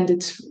in the end,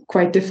 it's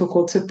quite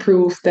difficult to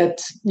prove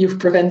that you've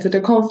prevented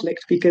a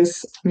conflict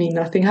because, I mean,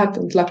 nothing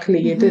happened.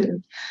 Luckily, you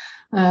didn't.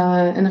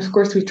 And of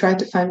course, we try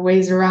to find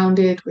ways around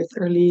it with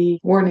early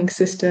warning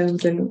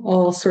systems and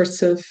all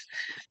sorts of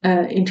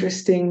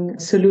interesting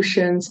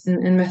solutions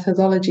and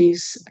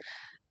methodologies.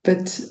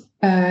 But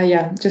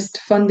yeah, just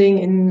funding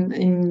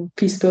in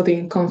peace building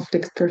and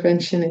conflict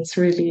prevention, it's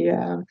really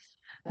a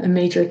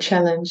major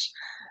challenge.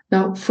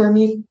 Now, for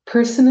me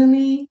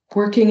personally,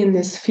 working in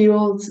this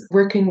field,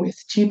 working with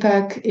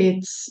GPAC,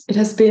 it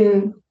has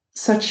been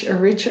such a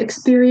rich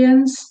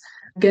experience.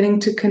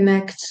 Getting to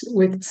connect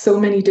with so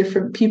many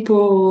different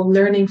people,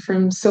 learning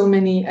from so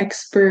many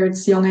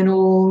experts, young and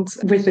old,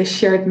 with a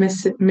shared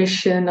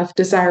mission of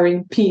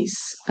desiring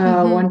peace,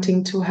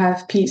 wanting to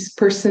have peace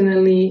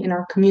personally in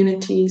our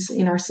communities,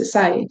 in our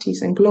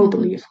societies, and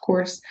globally, of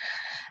course.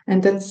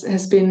 And that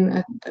has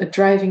been a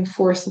driving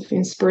force of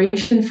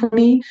inspiration for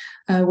me,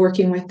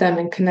 working with them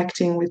and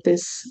connecting with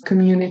this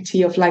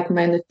community of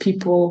like-minded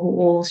people who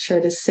all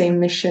share the same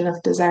mission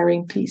of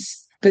desiring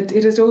peace. But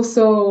it has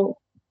also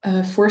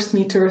forced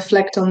me to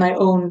reflect on my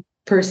own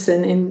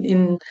person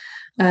in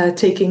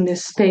taking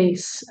this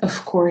space,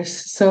 of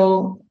course.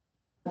 So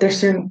there's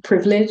certain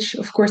privilege,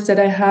 of course, that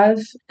I have.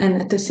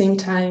 And at the same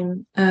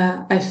time,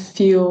 I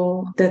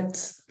feel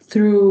that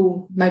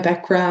through my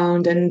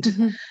background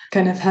and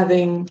kind of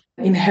having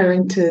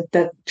inherited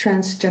that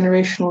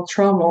transgenerational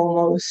trauma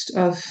almost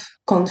of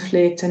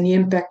conflict and the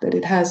impact that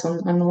it has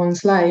on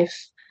one's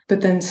life,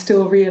 but then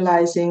still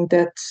realizing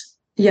that,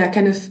 yeah,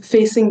 kind of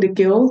facing the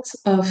guilt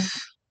of,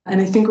 and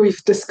I think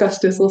we've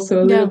discussed this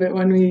also a little bit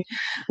when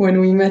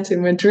we met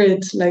in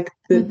Madrid, like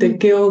the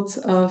guilt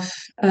of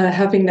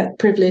having that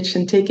privilege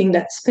and taking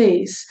that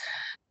space,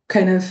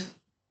 kind of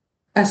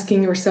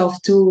asking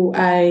yourself, do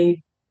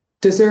I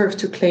deserve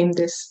to claim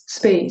this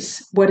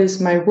space? What is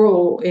my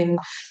role in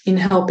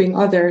helping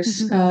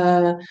others?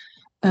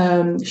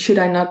 Should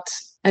I not?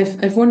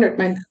 I've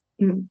wondered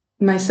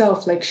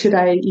myself, like, should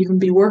I even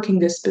be working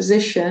this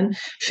position?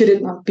 Should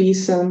it not be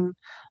some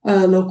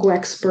local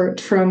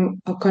expert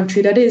from a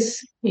country that is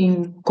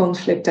in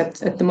conflict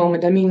at the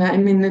moment? I mean,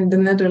 in the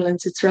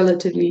Netherlands, it's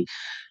relatively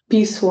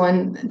peaceful,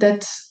 and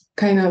that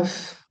kind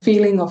of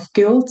feeling of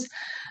guilt,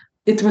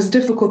 it was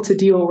difficult to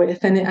deal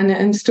with, and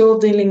I'm still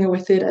dealing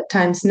with it at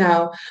times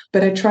now.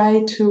 But I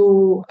try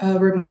to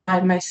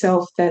remind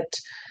myself that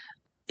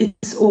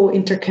it's all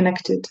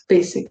interconnected.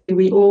 Basically,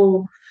 we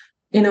all,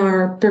 in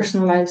our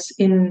personal lives,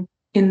 in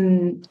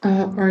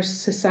our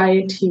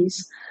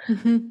societies,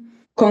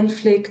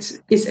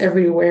 conflict is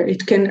everywhere.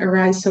 It can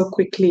arise so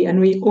quickly, and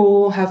we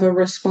all have a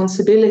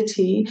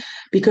responsibility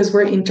because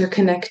we're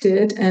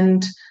interconnected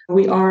and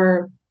we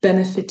are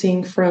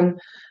benefiting from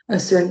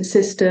certain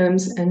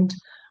systems, and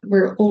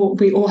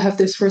we all have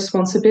this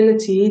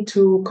responsibility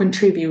to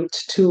contribute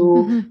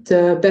to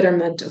the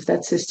betterment of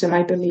that system,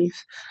 I believe.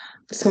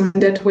 So in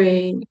that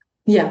way,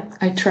 yeah,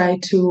 I try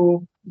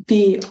to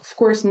be, of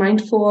course,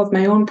 mindful of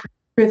my own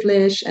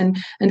privilege and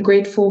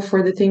grateful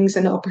for the things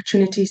and the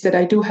opportunities that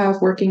I do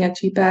have working at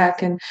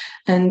GPAC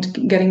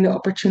and getting the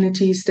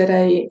opportunities that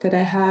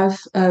I have.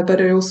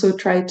 But I also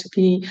try to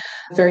be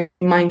very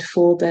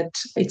mindful that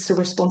it's a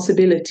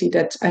responsibility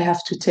that I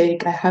have to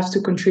take. I have to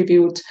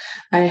contribute.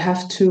 I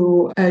have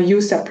to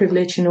use that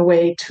privilege in a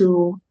way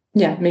to,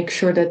 yeah, make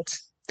sure that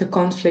the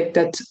conflict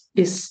that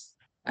is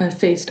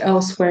faced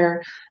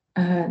elsewhere,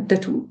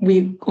 that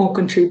we all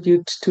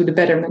contribute to the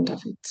betterment of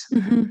it.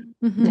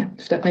 Yeah,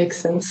 if that makes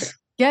sense.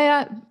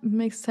 Yeah, it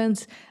makes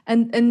sense.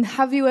 And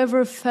have you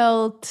ever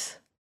felt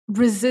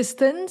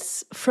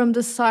resistance from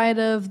the side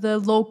of the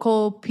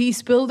local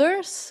peace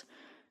builders?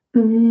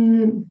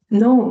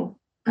 No,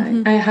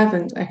 Mm-hmm. I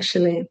haven't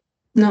actually.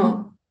 Mm-hmm.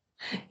 No,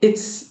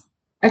 it's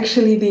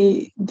actually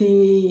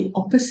the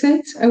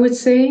opposite, I would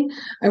say.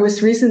 I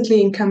was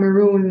recently in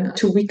Cameroon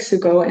 2 weeks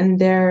ago, and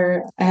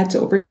there I had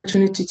the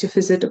opportunity to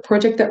visit a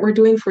project that we're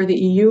doing for the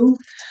EU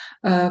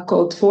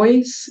called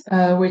Voice,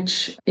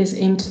 which is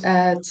aimed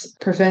at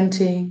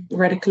preventing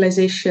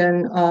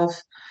radicalization of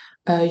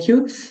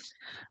youth.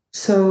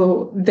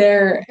 So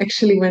there,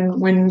 actually,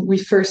 when we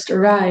first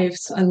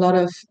arrived, a lot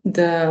of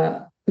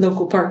the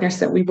local partners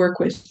that we work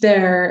with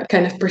there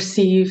kind of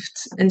perceived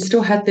and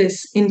still had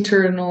this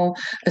internal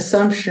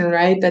assumption,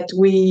 right, that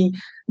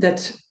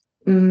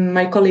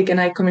my colleague and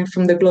I, coming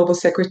from the global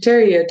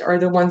secretariat, are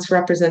the ones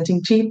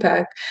representing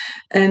GPAC,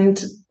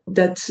 and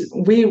that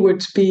we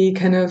would be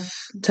kind of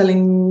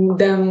telling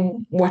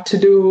them what to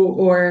do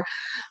or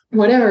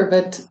whatever.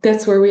 But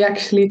that's where we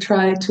actually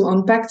try to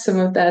unpack some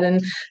of that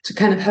and to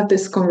kind of have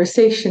this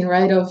conversation,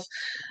 right,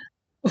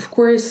 of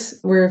course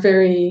we're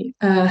very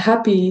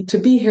happy to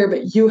be here,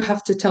 but you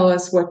have to tell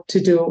us what to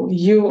do.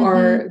 You Mm-hmm.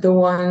 are the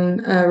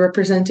one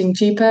representing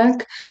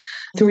GPAC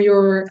through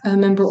your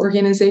member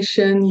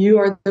organization. You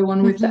are the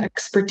one with the Mm-hmm.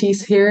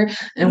 expertise here,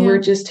 and Yeah. we're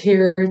just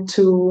here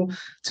to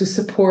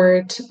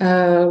support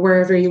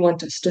wherever you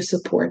want us to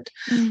support.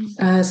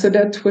 Mm. So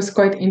that was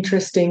quite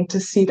interesting to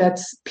see that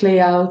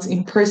play out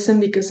in person,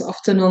 because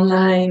often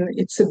online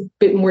it's a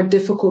bit more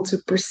difficult to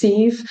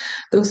perceive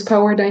those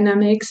power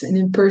dynamics, and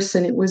in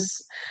person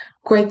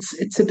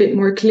it's a bit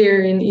more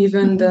clear in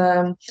even Mm-hmm.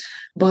 the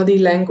body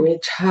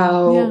language, Yeah.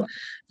 how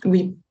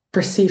we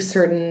perceive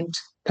certain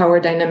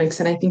power dynamics.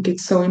 And I think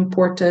it's so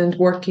important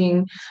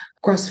working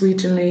cross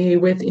regionally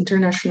with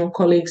international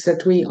colleagues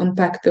that we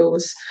unpack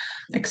those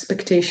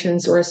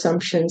expectations or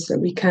assumptions, that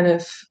we kind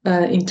of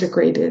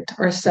integrate it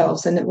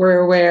ourselves, and that we're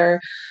aware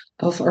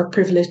of our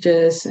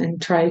privileges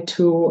and try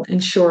to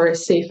ensure a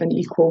safe and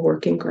equal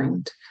working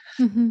ground.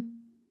 Mm-hmm.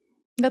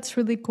 That's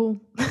really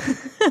cool.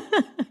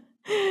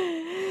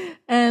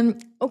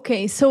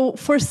 Okay, so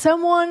for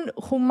someone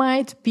who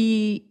might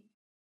be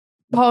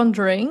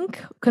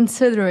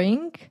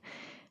considering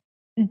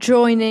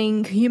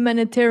joining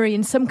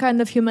some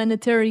kind of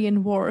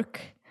humanitarian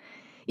work,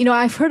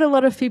 I've heard a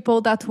lot of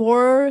people that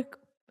were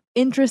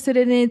interested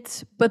in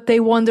it, but they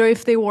wonder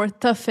if they were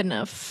tough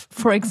enough,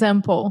 for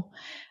example,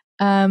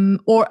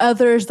 or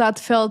others that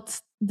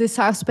felt this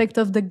aspect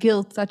of the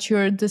guilt that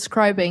you're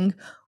describing.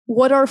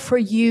 What are for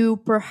you,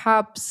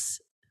 perhaps,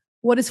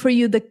 what is for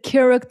you the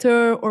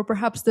character or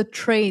perhaps the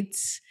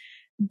traits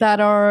that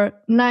are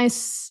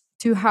nice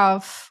to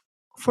have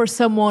for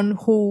someone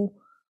who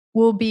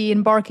will be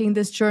embarking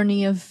this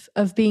journey of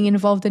being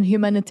involved in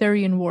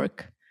humanitarian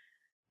work?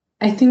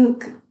 I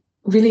think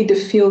really the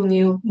field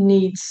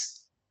needs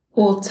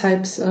all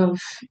types of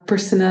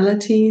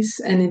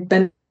personalities, and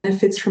it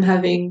benefits from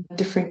having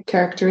different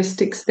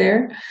characteristics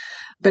there.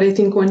 But I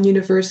think one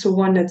universal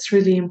one that's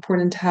really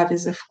important to have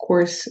is, of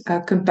course,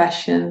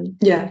 compassion.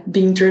 Yeah,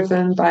 being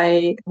driven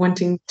by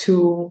wanting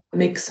to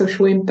make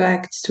social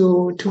impact,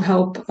 to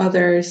help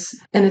others,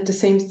 and at the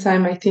same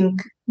time, I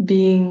think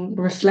being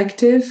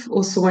reflective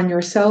also on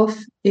yourself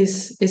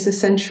is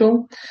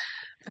essential,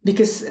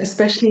 because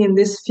especially in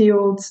this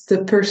field,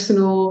 the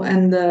personal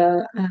and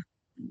the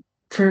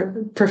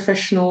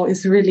professional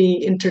is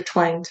really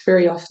intertwined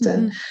very often.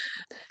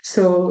 Mm-hmm.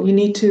 So you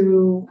need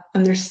to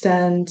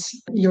understand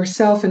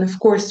yourself. And of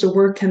course, the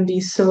work can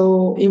be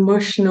so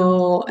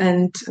emotional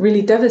and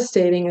really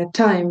devastating at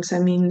times. I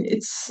mean,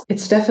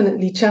 it's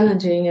definitely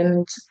challenging.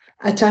 And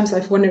at times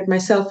I've wondered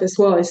myself as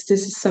well, is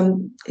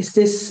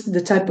this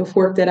the type of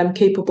work that I'm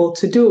capable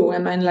to do?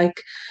 Am I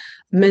like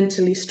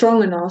mentally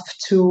strong enough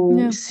to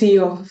Yeah. see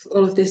all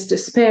of this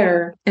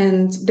despair?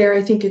 And there,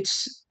 I think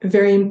it's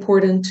very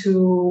important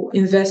to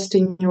invest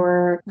in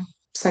your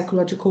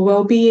psychological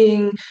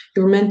well-being,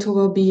 your mental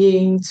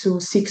well-being, to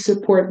seek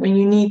support when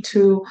you need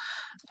to,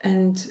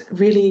 and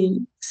really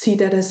see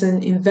that as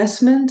an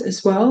investment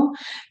as well.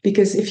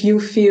 Because if you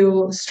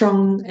feel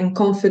strong and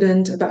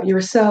confident about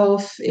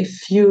yourself,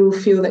 if you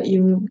feel that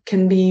you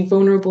can be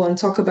vulnerable and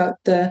talk about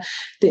the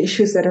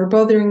issues that are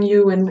bothering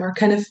you and are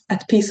kind of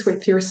at peace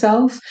with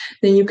yourself,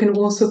 then you can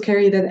also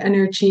carry that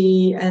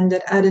energy and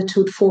that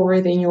attitude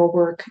forward in your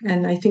work.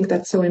 And I think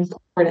that's so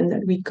important,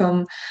 that we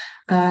come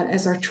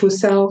as our true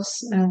selves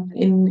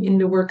in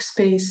the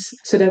workspace,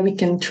 so that we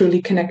can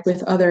truly connect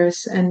with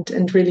others and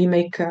really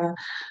make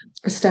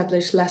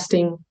establish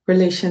lasting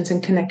relations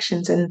and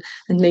connections, and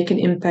make an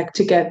impact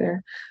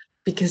together.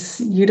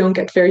 Because you don't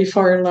get very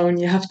far alone.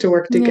 You have to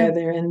work Yeah,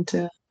 together,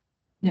 and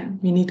yeah,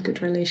 you need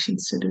good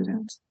relations to do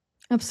that.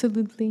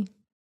 absolutely.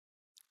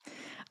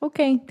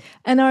 Okay.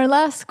 And our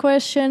last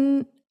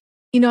question,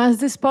 as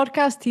this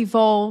podcast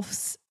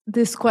evolves,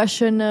 this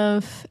question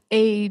of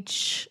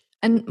age,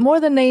 and more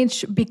than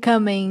age,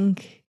 becoming,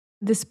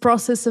 this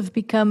process of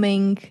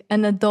becoming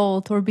an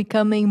adult or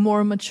becoming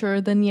more mature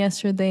than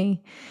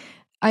yesterday,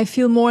 I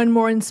feel more and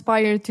more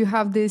inspired to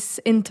have this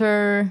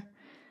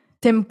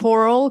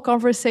temporal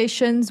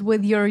conversations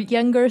with your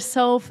younger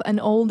self and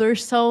older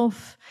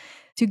self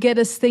to get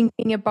us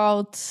thinking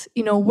about,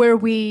 where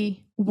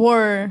we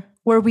were,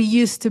 where we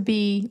used to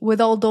be with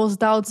all those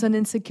doubts and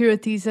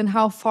insecurities and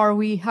how far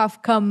we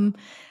have come.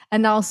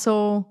 And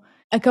also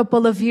a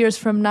couple of years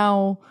from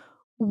now,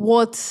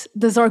 what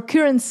does our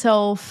current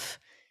self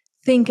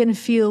think and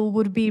feel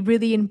would be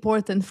really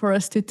important for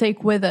us to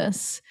take with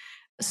us.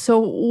 So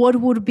what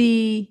would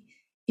be,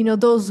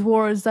 those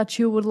words that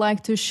you would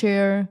like to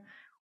share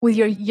with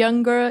your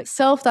younger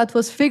self that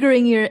was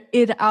figuring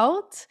it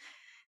out,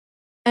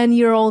 and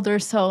your older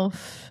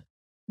self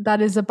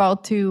that is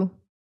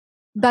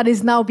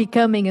now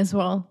becoming as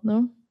well,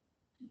 no?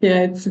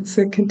 Yeah, it's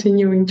a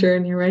continuing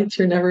journey, right?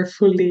 You're never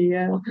fully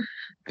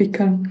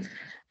become.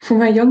 For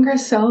my younger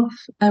self,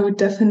 I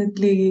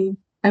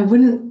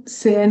wouldn't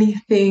say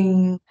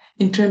anything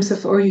in terms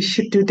of, oh, you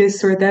should do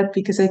this or that,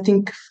 because I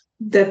think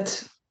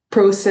that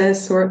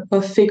process or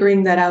of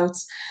figuring that out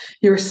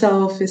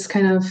yourself is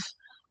kind of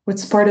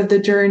what's part of the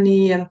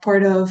journey and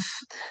part of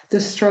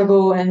the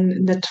struggle,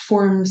 and that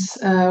forms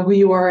who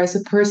you are as a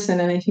person.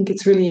 And I think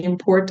it's really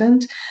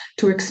important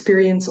to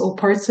experience all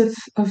parts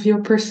of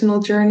your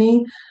personal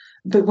journey.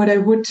 But what I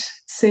would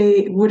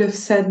have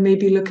said,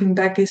 maybe looking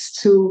back, is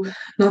to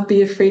not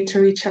be afraid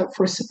to reach out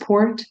for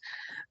support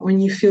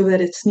when you feel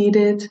that it's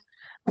needed,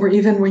 or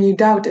even when you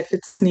doubt if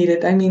it's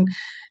needed. I mean,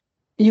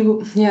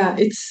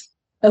 it's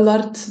a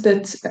lot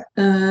that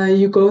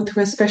you go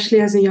through, especially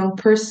as a young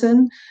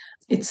person.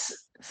 It's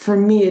For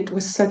me, it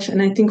was such,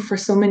 and I think for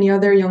so many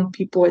other young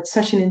people, it's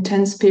such an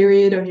intense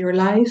period of your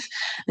life.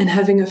 And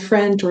having a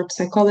friend or a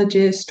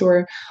psychologist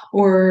or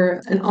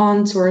an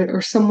aunt or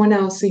someone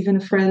else, even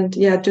a friend,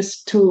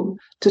 just to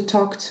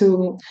talk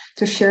to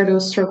share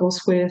those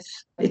struggles with,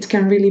 it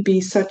can really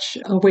be such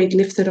a weight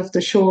lifted off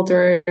the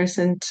shoulders,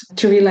 and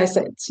to realize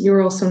that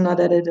you're also not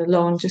at it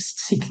alone. Just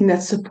seeking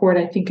that support,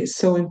 I think, is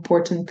so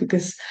important,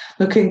 because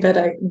looking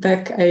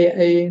back,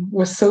 I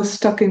was so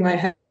stuck in my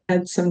head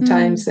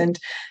sometimes, and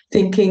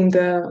thinking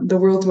the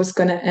world was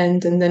going to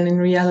end, and then in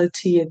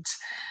reality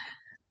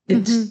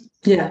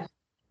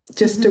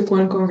just took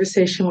one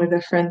conversation with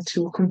a friend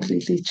to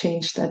completely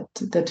change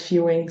that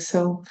viewing.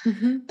 So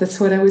that's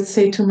what I would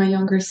say to my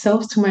younger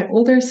self. To my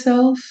older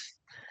self,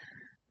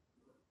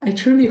 I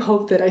truly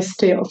hope that I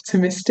stay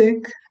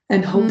optimistic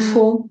and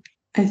hopeful.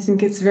 I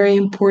think it's very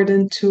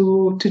important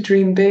to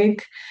dream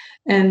big.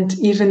 And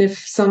even if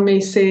some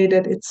may say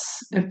that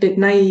it's a bit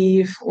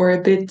naive or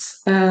a bit,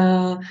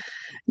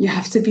 you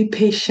have to be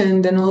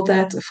patient and all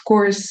that, of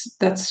course,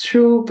 that's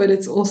true. But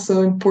it's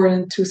also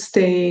important to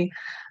stay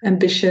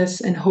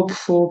ambitious and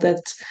hopeful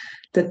that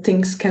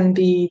things can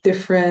be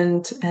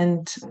different,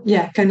 and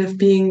kind of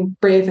being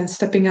brave and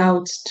stepping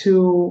out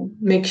to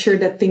make sure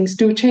that things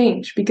do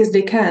change, because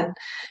they can.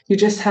 You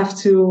just have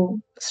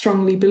to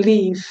strongly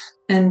believe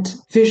and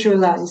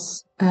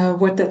visualize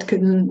what that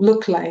can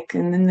look like,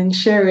 and then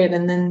share it,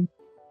 and then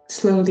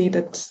slowly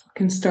that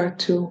can start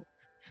to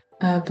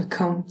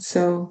become.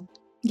 So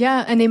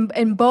and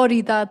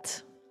embody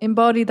that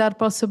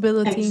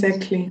possibility.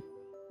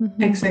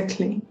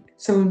 Exactly,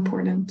 so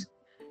important.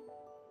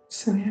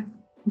 So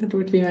that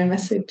would be my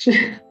message.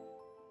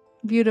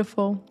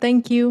 Beautiful.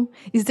 Thank you.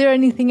 Is there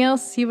anything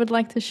else you would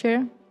like to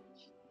share?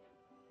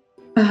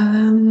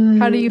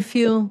 How do you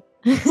feel?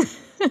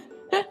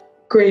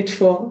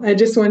 Grateful. I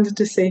just wanted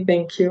to say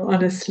thank you,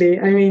 honestly.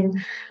 I mean,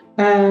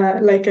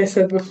 like I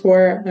said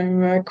before,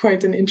 I'm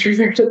quite an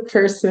introverted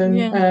person.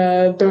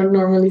 Don't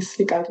normally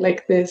speak out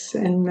like this,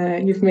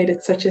 and you've made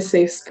it such a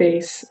safe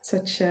space,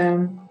 such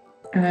a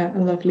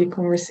lovely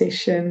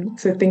conversation.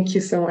 So thank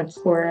you so much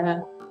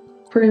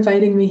for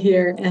inviting me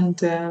here, and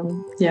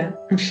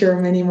I'm sure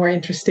many more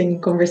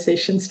interesting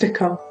conversations to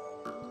come.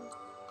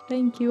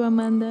 Thank you,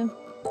 Amanda.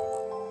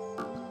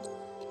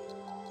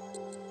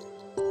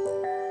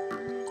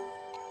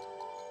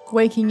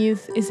 Waking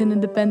Youth is an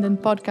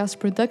independent podcast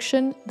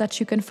production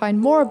that you can find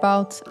more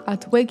about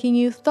at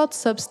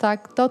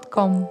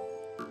wakingyouth.substack.com.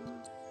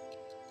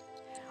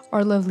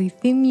 Our lovely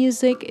theme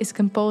music is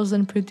composed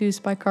and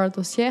produced by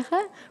Carlos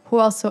Sierra, who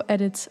also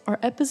edits our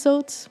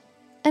episodes,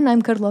 and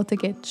I'm Carlota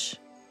Gitsch.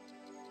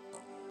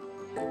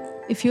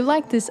 If you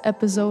like this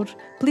episode,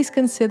 please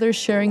consider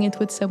sharing it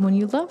with someone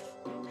you love.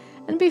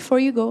 And before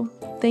you go,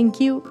 thank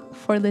you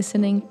for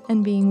listening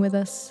and being with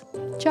us.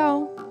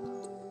 Ciao!